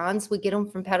muscadines? We get them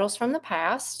from Petals from the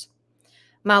Past.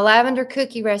 My lavender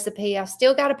cookie recipe, I've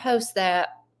still got to post that.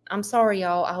 I'm sorry,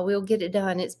 y'all. I will get it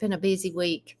done. It's been a busy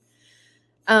week.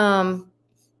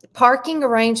 Parking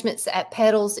arrangements at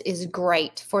Petals is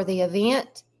great for the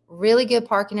event. Really good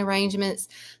parking arrangements.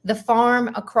 The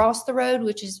farm across the road,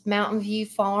 which is Mountain View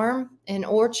Farm and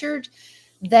Orchard,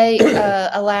 they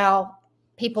allow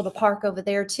people to park over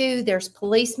there too. There's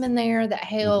policemen there that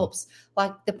helps.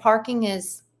 Like the parking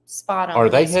is spot on. Are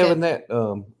they having that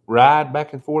ride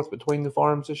back and forth between the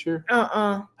farms this year?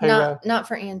 Not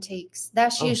for antiques.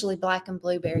 That's usually Black and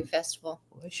Blueberry Festival.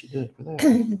 Well, they should do it for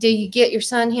that. Do you get your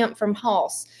sun hemp from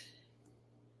Hoss?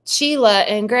 Sheila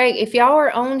and Greg, if y'all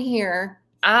are on here,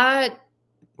 I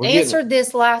answered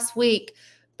this last week,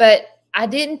 but I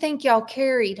didn't think y'all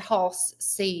carried Hoss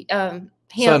seed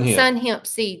sun hemp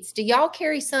seeds. Do y'all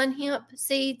carry sun hemp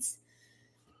seeds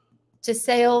to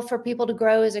sell for people to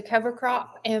grow as a cover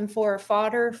crop and for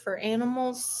fodder for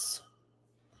animals?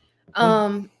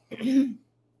 We'll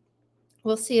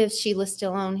see if Sheila's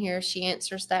still on here. She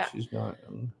answers that. She's not.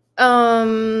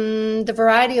 The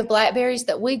variety of blackberries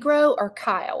that we grow are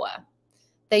Kiowa.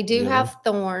 They do have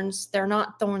thorns. They're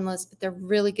not thornless, but they're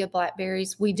really good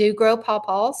blackberries. We do grow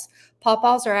pawpaws.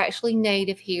 Pawpaws are actually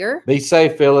native here. Be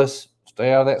safe, Phyllis.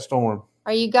 Stay out of that storm.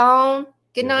 Are you gone?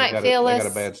 Good night, Phyllis. They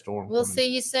got a bad storm. We'll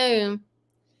see you soon.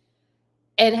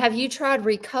 And have you tried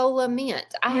Ricola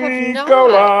mint? I have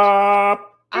not.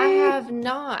 I have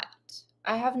not.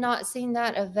 I have not seen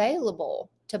that available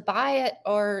to buy it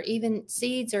or even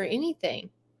seeds or anything.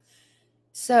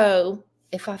 So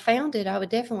if I found it, I would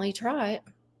definitely try it.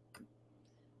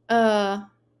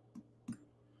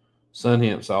 Sun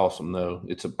hemp's awesome though.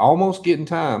 It's almost getting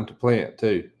time to plant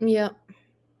too. Yep.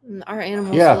 Our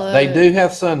animals. Yeah, they do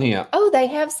have sun hemp. Oh, they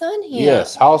have sun hemp.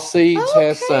 Yes, Hoss Seeds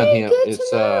has sun hemp. Good it's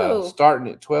to know. Starting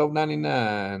at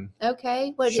 $12.99.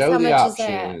 Okay. Show how the much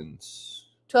options. Is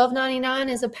that? $12.99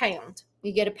 is a pound.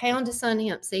 You get a pound of sun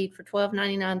hemp seed for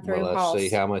 $12.99 through Hoss. Let's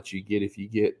see how much you get if you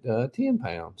get 10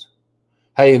 pounds.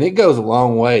 Hey, and it goes a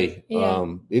long way.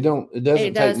 Yeah. It doesn't take much.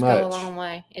 It does go a long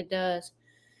way. It does.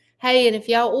 Hey, and if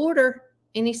y'all order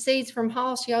any seeds from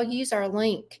Hoss, y'all use our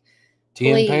link.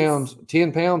 10 pounds.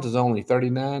 10 pounds is only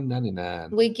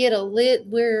 $39.99. We get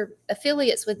we're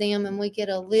affiliates with them, and we get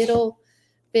a little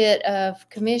bit of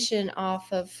commission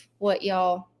off of what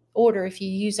y'all order if you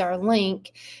use our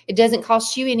link. It doesn't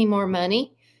cost you any more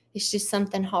money. It's just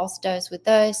something Hoss does with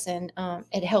us, and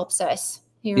it helps us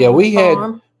here. Yeah, we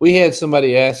had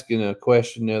somebody asking a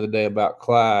question the other day about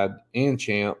Clyde and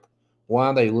Champ,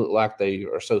 why they look like they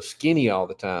are so skinny all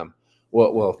the time.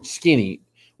 Well, skinny.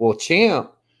 Well,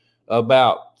 Champ,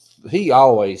 that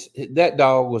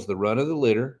dog was the run of the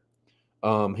litter.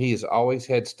 He has always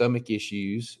had stomach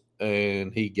issues,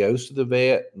 and he goes to the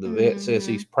vet. The vet says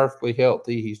he's perfectly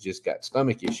healthy. He's just got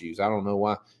stomach issues. I don't know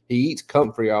why. He eats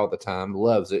comfrey all the time,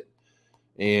 loves it,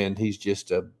 and he's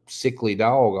just a sickly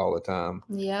dog all the time.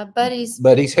 Yeah, but he's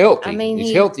healthy. I mean,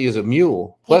 he's healthy as a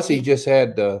mule. Plus, he just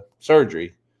had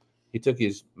surgery. He took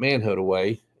his manhood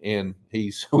away, and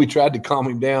we tried to calm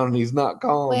him down, and he's not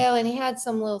calm. Well, and he had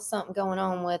some little something going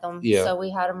on with him, yeah. So we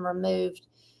had him removed.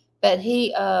 But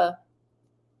he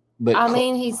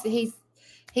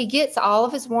gets all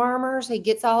of his wormers. He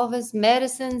gets all of his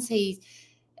medicines. He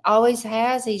always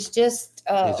has. He's just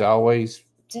he's always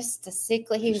just a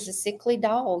sickly. He was a sickly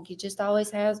dog. He just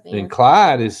always has been. And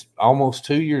Clyde is almost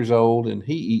 2 years old, and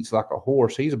he eats like a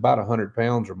horse. He's about 100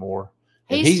 pounds or more.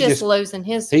 He's just losing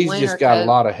his. He's just got a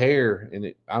lot of hair,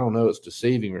 and I don't know, it's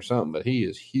deceiving or something, but he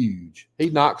is huge. He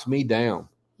knocks me down.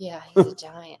 Yeah, he's a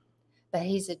giant, but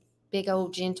he's a big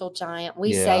old gentle giant.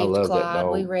 We saved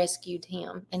Clyde. We rescued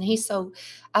him, and he's so.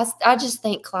 I just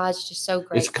think Clyde's just so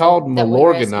great. It's called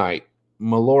Milorganite.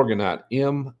 Milorganite.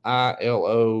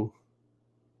 MILORGANITE.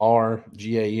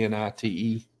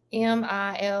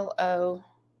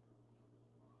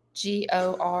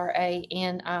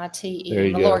 MILOGORANITE. There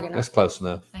you go. That's close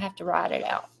enough. I have to write it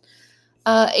out.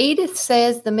 Edith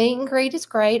says the meet and greet is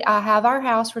great. I have our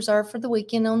house reserved for the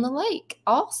weekend on the lake.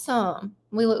 Awesome.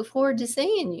 We look forward to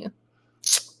seeing you.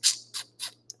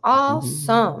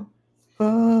 Awesome.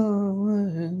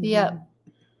 Oh, yep.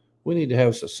 We need to have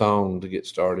a song to get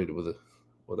started with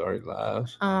with our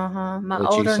lives. My Let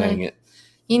older you sing it.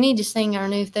 You need to sing our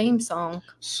new theme song.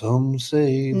 Some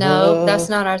say no, that's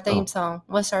not our theme song.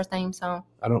 What's our theme song?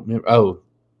 I don't remember. Oh,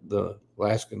 the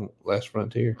Alaskan Last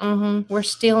Frontier. We're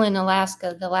still in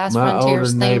Alaska. The Last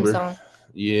Frontier's theme song.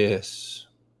 Yes.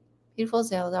 Beautiful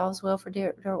Zelda, all's well for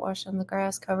dirt washed on the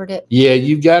grass, covered it. Yeah,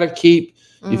 you've got to keep.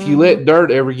 If you let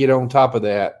dirt ever get on top of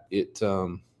that, it's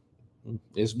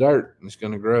dirt. It's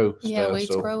going to grow. Yeah,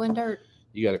 weeds grow in dirt.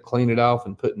 You got to clean it off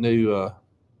and put new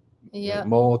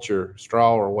mulch or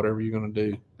straw or whatever you're going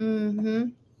to do.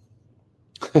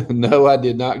 No, I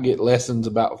did not get lessons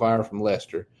about fire from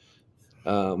Lester.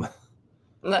 Lord.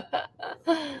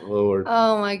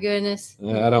 Oh my goodness.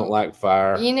 I don't like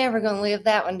fire. You're never gonna live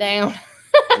that one down.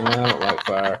 I don't like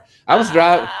fire. I was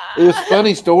driving. It was a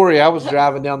funny story. I was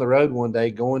driving down the road one day,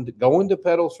 going to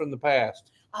Petals from the Past.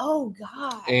 Oh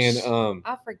gosh. And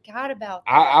I forgot about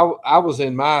that. I was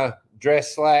in my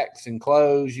dress slacks and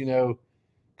clothes,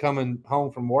 coming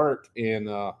home from work, and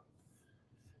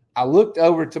I looked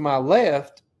over to my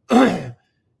left,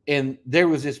 and there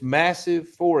was this massive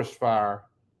forest fire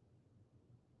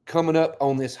coming up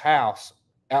on this house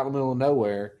out in the middle of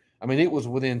nowhere. I mean, it was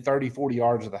within 30, 40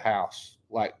 yards of the house,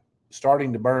 like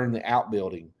starting to burn the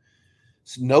outbuilding.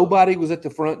 So nobody was at the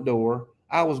front door.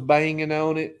 I was banging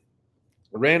on it,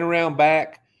 ran around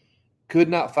back, could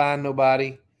not find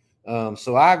nobody.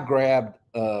 So I grabbed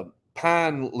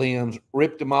pine limbs,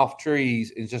 ripped them off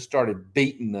trees, and just started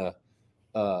beating the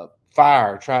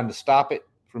fire, trying to stop it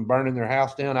from burning their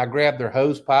house down. I grabbed their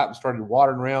hose pipe and started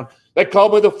watering around. They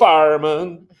called me the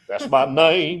fireman. That's my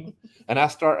name. And I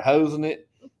start hosing it.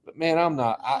 But, man, I'm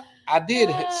not. I did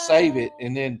save it,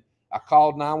 and then I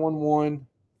called 911.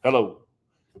 Hello.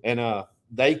 And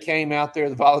they came out there,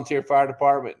 the volunteer fire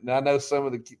department, and I know some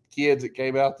of the kids that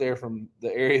came out there from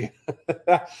the area.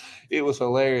 It was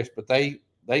hilarious. But they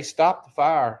stopped the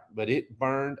fire, but it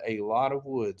burned a lot of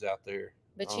woods out there.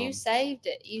 But you saved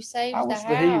it. You saved the house. I was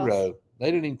the hero. They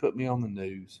didn't even put me on the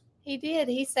news. He did.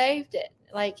 He saved it.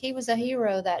 Like, he was a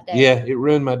hero that day. Yeah, it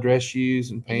ruined my dress shoes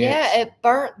and pants. Yeah, it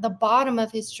burnt the bottom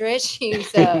of his dress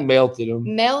shoes up. Melted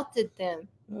them. Melted them.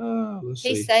 Oh, let's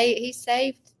see. He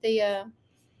saved the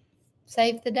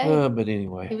day. But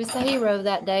anyway. He was the hero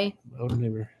that day. I'll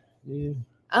never. Yeah.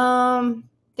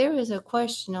 There was a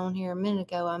question on here a minute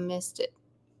ago. I missed it.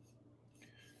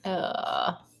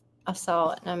 I saw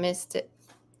it and I missed it.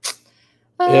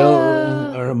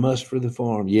 Elk are a must for the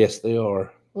farm. Yes, they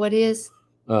are. What is?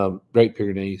 Great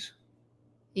Pyrenees.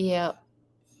 Yep.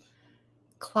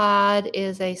 Clyde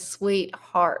is a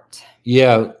sweetheart.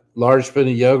 Yeah, large spoon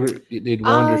of yogurt. It did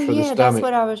wonders for the stomach. That's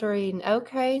what I was reading.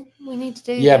 Okay, we need to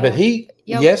do that. Yeah, but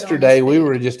yesterday we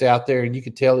were just out there, and you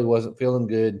could tell he wasn't feeling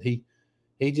good. He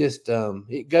just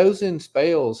it goes in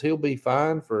spells. He'll be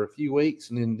fine for a few weeks,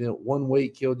 and then 1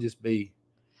 week he'll just be.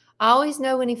 I always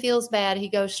know when he feels bad, he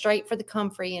goes straight for the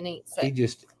comfrey and eats it. He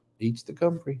just eats the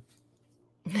comfrey.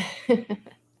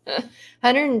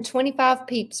 125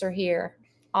 peeps are here.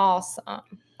 Awesome.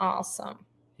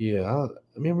 Yeah, I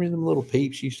remember them little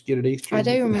peeps you used to get at Easter. I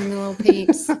do remember the little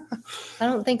peeps. I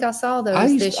don't think I saw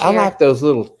those this year. I like those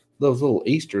little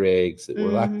Easter eggs that were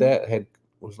like that.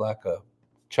 Was like a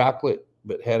chocolate,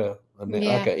 but had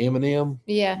like a M&M.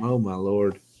 Yeah. Oh my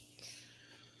Lord.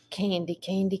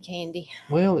 Candy.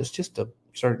 Well, it's just a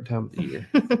certain time of the year.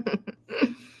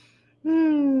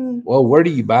 Well, where do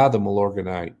you buy the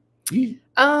Milorganite?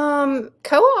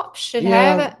 Co-ops should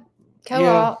have it.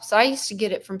 Co-ops. Yeah. I used to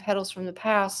get it from Petals from the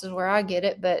Past is where I get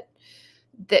it, but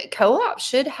the co-op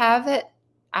should have it.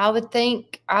 I would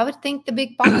think the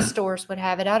big box stores would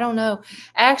have it. I don't know.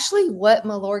 Actually, what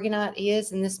Milorganite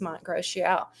is, and this might gross you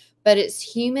out, but it's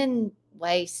human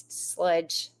waste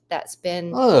sludge that's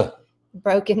been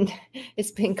broken.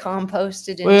 It's been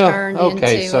composted and turned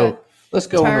into. So let's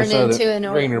go on to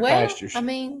greener pastures. I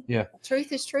mean,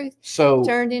 truth is truth. So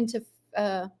turned into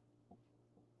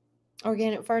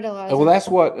organic fertilizer. Well, that's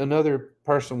what another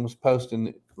person was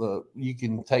posting. You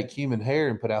can take human hair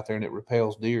and put out there, and it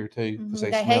repels deer too because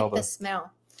they hate the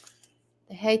smell.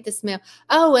 They hate the smell.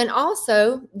 Oh, and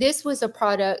also, this was a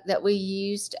product that we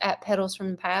used at Petals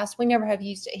from the Past. We never have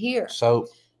used it here. So,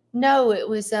 no, it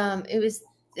was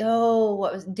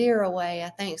what was Deer Away, I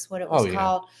think is what it was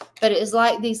called. But it was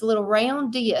like these little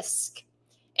round discs,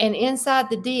 and inside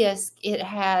the disc it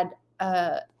had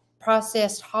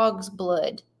processed hog's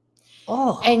blood.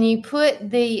 Oh, and you put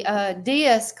the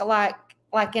disc like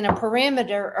in a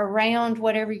perimeter around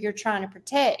whatever you're trying to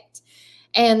protect,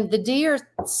 and the deer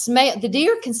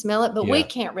can smell it, but we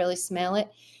can't really smell it,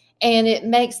 and it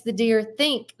makes the deer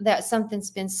think that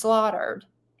something's been slaughtered.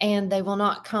 and they will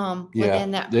not come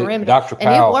within that perimeter. Dr.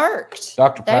 Powell, and it worked.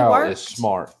 Dr. Powell is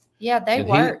smart. Yeah, they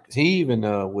worked. He even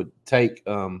would take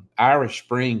Irish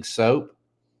Spring soap,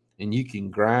 and you can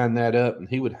grind that up, and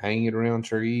he would hang it around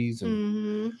trees,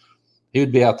 and he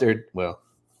would be out there. Well,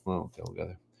 we'll go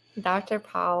there. Dr.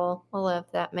 Powell, I love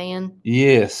that man.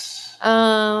 Yes.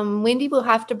 Wendy will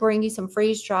have to bring you some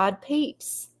freeze-dried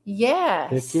Peeps.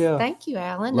 Yes. Heck yeah. Thank you,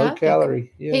 Alan. Low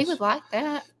calorie. Yes. He would like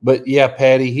that. But yeah,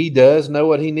 Patty, he does know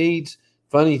what he needs.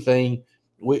 Funny thing,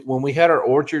 when we had our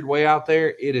orchard way out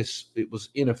there, it was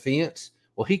in a fence.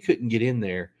 Well, he couldn't get in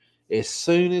there. As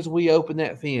soon as we opened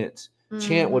that fence,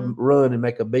 Chant would run and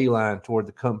make a beeline toward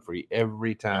the comfrey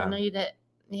every time. I need it.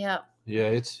 Yeah.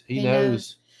 Yeah, he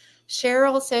knows.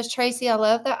 Cheryl says, Tracy, I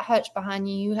love that hutch behind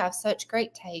you. You have such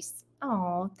great taste.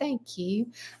 Oh, thank you.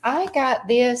 I got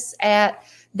this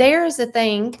there's a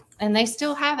thing, and they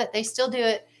still have it. They still do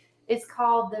it. It's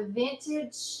called the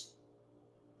Vintage.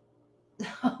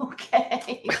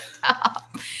 Okay.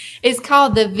 Stop. It's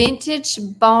called the Vintage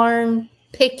Barn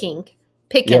Picking.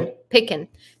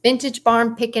 Vintage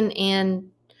Barn Picking in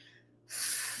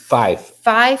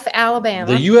Fife,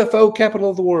 Alabama. The UFO capital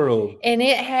of the world. And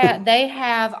they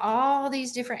have all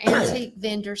these different antique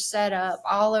vendors set up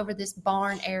all over this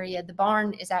barn area. The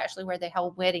barn is actually where they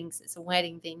hold weddings. It's a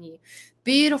wedding venue.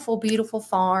 Beautiful, beautiful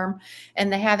farm. And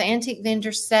they have antique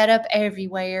vendors set up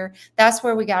everywhere. That's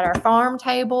where we got our farm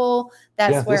table.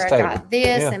 That's where I got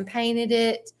this and painted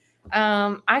it.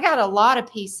 I got a lot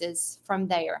of pieces from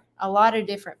there. A lot of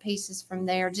different pieces from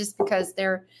there just because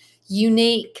they're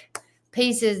unique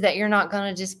pieces that you're not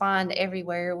going to just find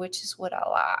everywhere, which is what I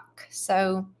like.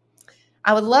 So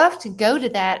I would love to go to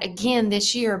that again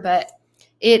this year, but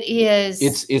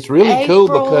it's really cool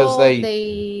because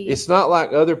it's not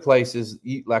like other places.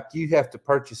 You have to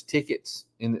purchase tickets,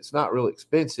 and it's not real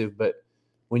expensive, but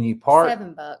when you park,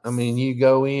 $7. I mean, you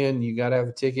go in, you got to have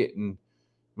a ticket, and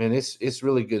man, it's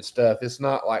really good stuff. It's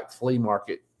not like flea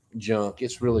market junk.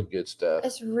 It's really good stuff.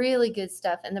 It's really good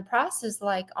stuff, and the prices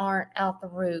aren't out the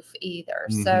roof either.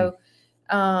 So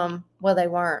well, they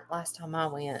weren't last time I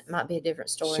went. It might be a different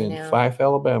story now. Fife,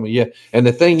 Alabama. Yeah, and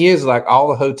the thing is, all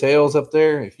the hotels up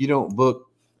there, if you don't book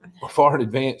far in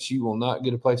advance, you will not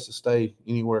get a place to stay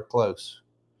anywhere close.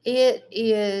 It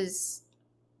is,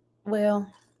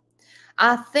 well,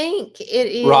 I think it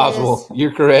is Roswell.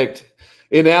 You're correct.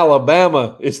 In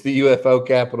Alabama, it's the UFO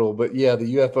capital, but yeah,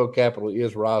 the UFO capital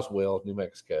is Roswell, New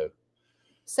Mexico.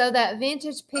 So that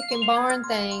Vintage Pick and Barn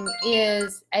thing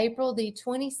is April the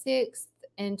 26th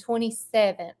and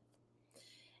 27th.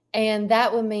 And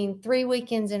that would mean 3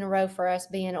 weekends in a row for us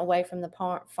being away from the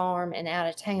farm and out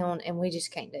of town, and we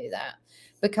just can't do that.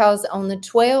 Because on the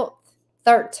 12th,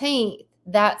 13th,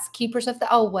 that's Keepers of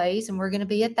the Old Ways, and we're going to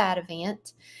be at that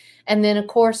event. And then, of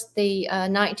course, the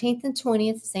 19th and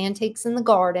 20th is Antiques in the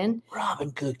Garden.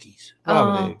 Robin cookies.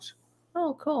 Robin eggs.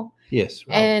 Oh, cool. Yes.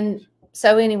 And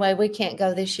so, anyway, we can't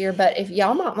go this year. But if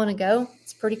y'all might want to go,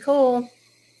 it's pretty cool.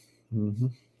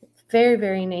 Very,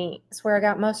 very neat. It's where I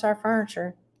got most of our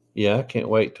furniture. Yeah, I can't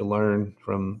wait to learn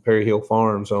from Perry Hill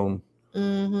Farms on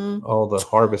all the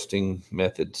harvesting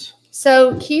methods.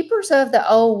 So, Keepers of the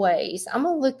Old Ways. I'm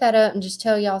going to look that up and just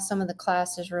tell y'all some of the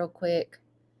classes real quick.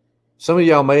 Some of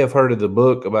y'all may have heard of the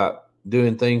book about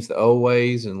doing things the old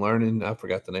ways and learning. I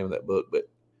forgot the name of that book, but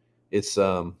it's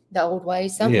the old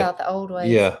ways. Something about the old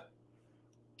ways. Yeah,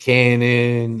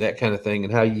 canning, that kind of thing,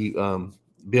 and how you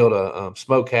build a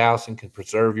smokehouse and can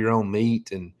preserve your own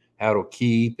meat and how it'll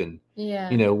keep. And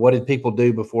what did people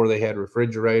do before they had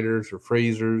refrigerators or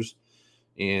freezers?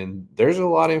 And there's a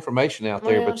lot of information out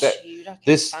there. But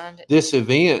this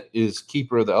event is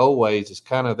Keeper of the Old Ways. It's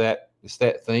kind of that. It's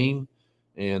that theme.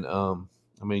 And, I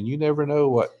mean, you never know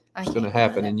what's going to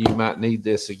happen, and you might need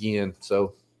this again.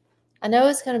 So I know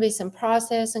it's going to be some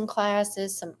processing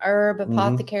classes, some herb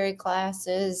apothecary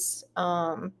classes.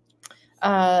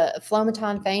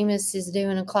 Flomaton Famous is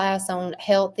doing a class on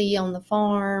healthy on the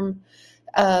farm.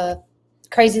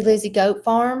 Crazy Lizzie Goat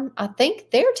Farm, I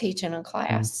think they're teaching a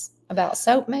class about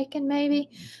soap making maybe,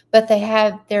 but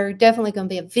they're definitely going to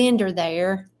be a vendor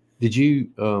there. Did you,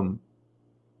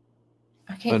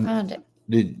 I can't find it.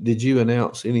 Did you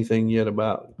announce anything yet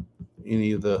about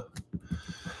any of the?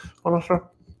 What?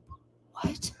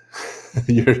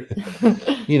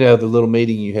 The little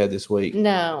meeting you had this week.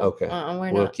 No. Okay.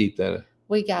 We'll keep that.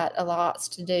 We got a lot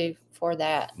to do for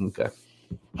that. Okay.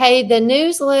 Hey, the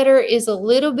newsletter is a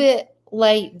little bit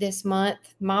late this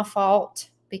month. My fault.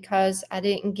 because I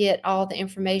didn't get all the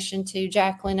information to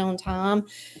Jacqueline on time.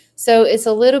 So it's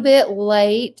a little bit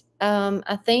late.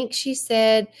 I think she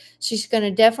said she's going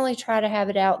to definitely try to have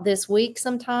it out this week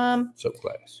sometime. So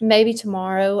class. Maybe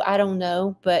tomorrow. I don't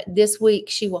know. But this week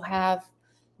she will have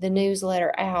the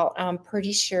newsletter out, I'm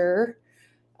pretty sure.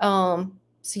 So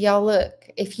y'all look,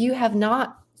 if you have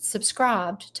not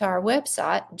subscribed to our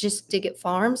website,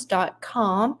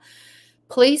 justdigitfarms.com,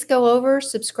 please go over,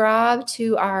 subscribe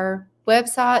to our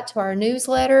website, to our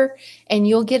newsletter, and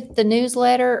you'll get the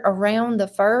newsletter around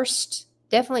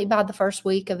definitely by the first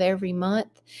week of every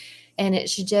month. And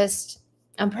it's just,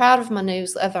 I'm proud of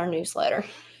our newsletter.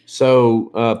 So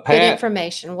Pat, good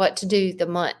information, what to do the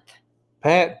month.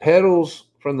 Pat Petals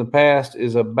from the Past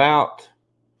is about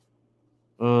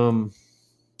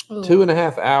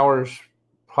 2.5 hours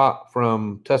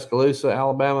from Tuscaloosa,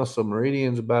 Alabama. So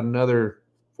Meridian's about another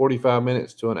 45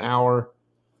 minutes to an hour.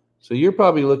 So you're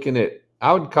probably looking at,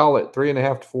 I would call it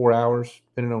 3.5 to 4 hours,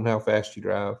 depending on how fast you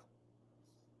drive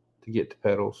to get to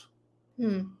Petals.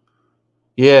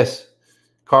 Yes.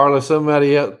 Carla,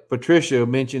 somebody else, Patricia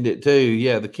mentioned it too.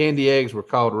 Yeah, the candy eggs were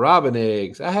called robin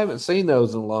eggs. I haven't seen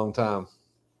those in a long time.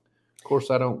 Of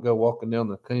course, I don't go walking down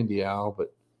the candy aisle,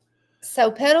 but.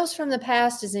 So Petals from the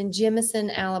Past is in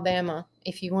Jemison, Alabama.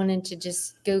 If you wanted to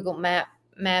just Google map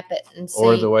it and see.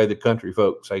 Or the way the country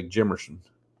folks say Jemerson.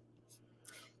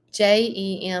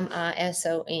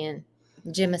 Jemison.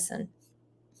 Jemison.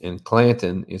 And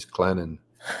Clanton is Clannon.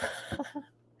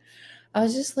 I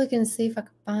was just looking to see if I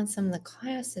could find some of the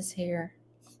classes here.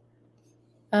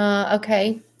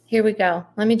 Okay, here we go.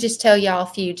 Let me just tell y'all a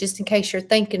few, just in case you're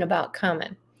thinking about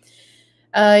coming.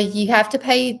 You have to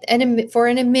pay for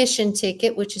an admission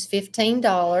ticket, which is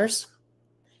 $15.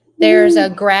 There's a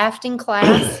grafting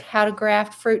class, how to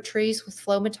graft fruit trees with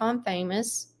Flomaton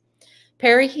Famous.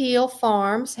 Perry Hill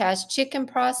Farms has chicken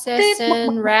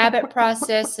processing, rabbit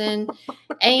processing,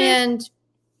 and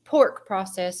pork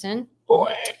processing.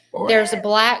 There's a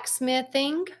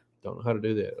blacksmithing. Don't know how to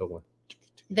do that. Oh,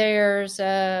 there's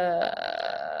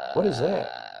what is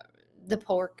that? The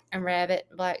pork and rabbit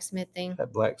blacksmithing.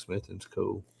 That blacksmithing's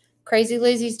cool. Crazy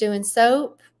Lizzie's doing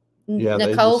soap. Yeah,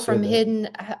 Nicole from Hidden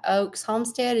Oaks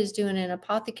Homestead is doing an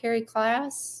apothecary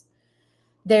class.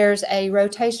 There's a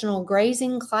rotational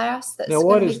grazing class that's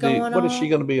going to be going on. What is she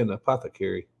going to be, an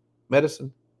apothecary?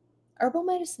 Medicine? Herbal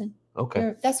medicine.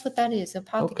 Okay. That's what that is,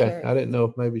 apothecary. Okay. I didn't know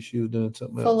if maybe she was doing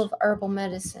something else. Full of herbal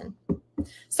medicine.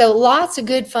 So lots of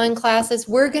good fun classes.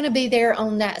 We're going to be there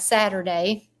on that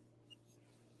Saturday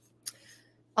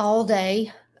all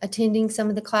day, attending some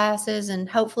of the classes and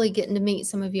hopefully getting to meet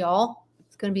some of y'all.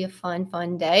 It's going to be a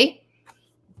fun day.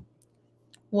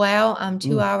 Wow, I'm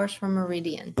 2 hours from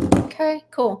Meridian. Okay,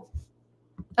 cool.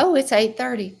 Oh, it's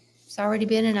 8:30. It's already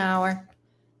been an hour.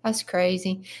 That's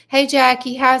crazy. Hey,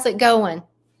 Jackie, how's it going?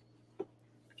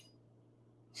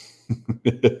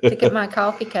 Look at my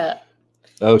coffee cup.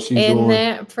 Oh, she's Isn't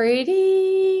that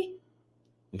pretty?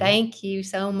 Yeah. Thank you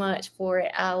so much for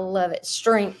it. I love it.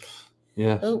 Strength.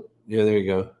 Yeah. Ooh. Yeah, there you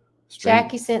go. Strength.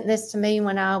 Jackie sent this to me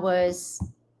when I was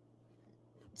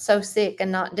so sick and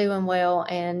not doing well,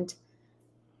 and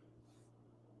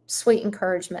sweet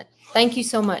encouragement. Thank you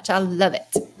so much. I love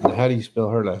it. How do you spell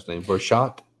her last name?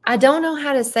 Verschot? I don't know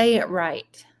how to say it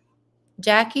right.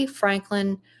 Jackie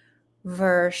Franklin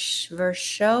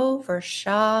Verschaw.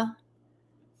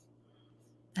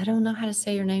 I don't know how to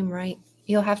say your name right.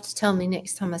 You'll have to tell me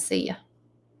next time I see you.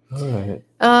 All right.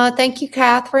 Thank you,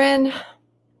 Catherine.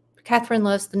 Catherine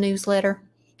loves the newsletter.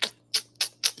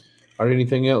 Are there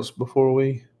anything else before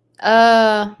we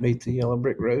meet the Yellow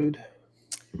Brick Road?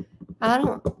 I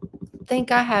don't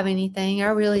think I have anything. I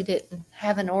really didn't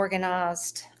have an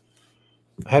organized.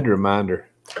 I had to remind her.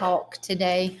 Talk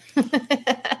today.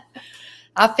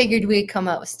 I figured we'd come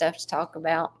up with stuff to talk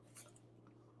about.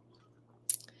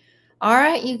 All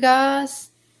right, you guys.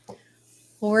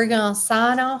 Well, we're going to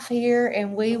sign off here,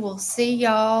 and we will see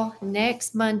y'all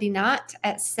next Monday night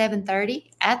at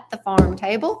 7:30 at the farm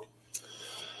table.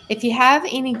 If you have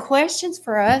any questions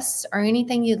for us or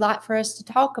anything you'd like for us to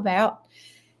talk about,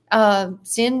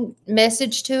 send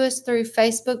message to us through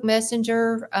Facebook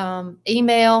Messenger,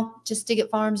 email,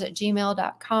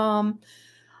 justdigitfarms@gmail.com.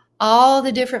 All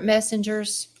the different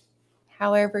messengers,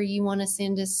 however you want to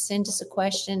send us a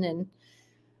question, and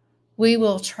we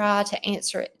will try to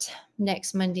answer it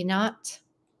next Monday night.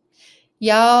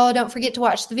 Y'all don't forget to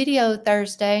watch the video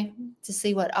Thursday to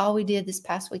see what all we did this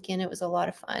past weekend. It was a lot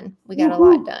of fun. We got a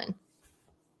lot done.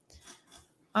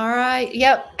 All right.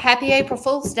 Yep. Happy April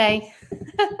Fool's Day.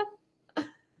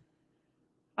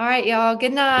 All right, y'all.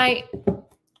 Good night.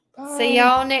 Bye. See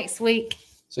y'all next week.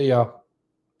 See y'all.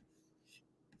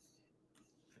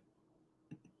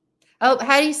 Oh,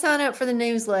 how do you sign up for the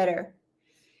newsletter?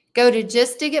 Go to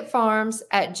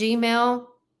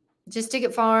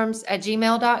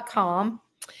justdigitfarms@gmail.com.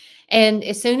 And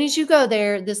as soon as you go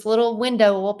there, this little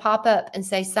window will pop up and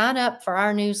say, sign up for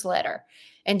our newsletter,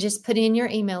 and just put in your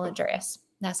email address.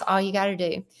 That's all you got to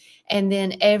do. And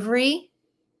then every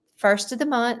first of the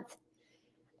month,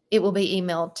 it will be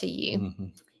emailed to you. Mm-hmm.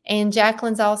 And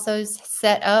Jacqueline's also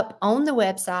set up on the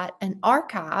website an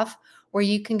archive where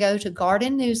you can go to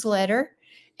Garden Newsletter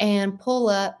and pull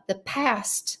up the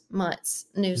past month's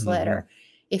newsletter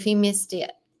if you missed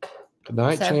it. Good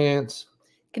night, Chance.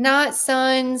 Good night,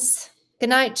 sons. Good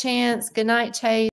night, Chance. Good night, Chase.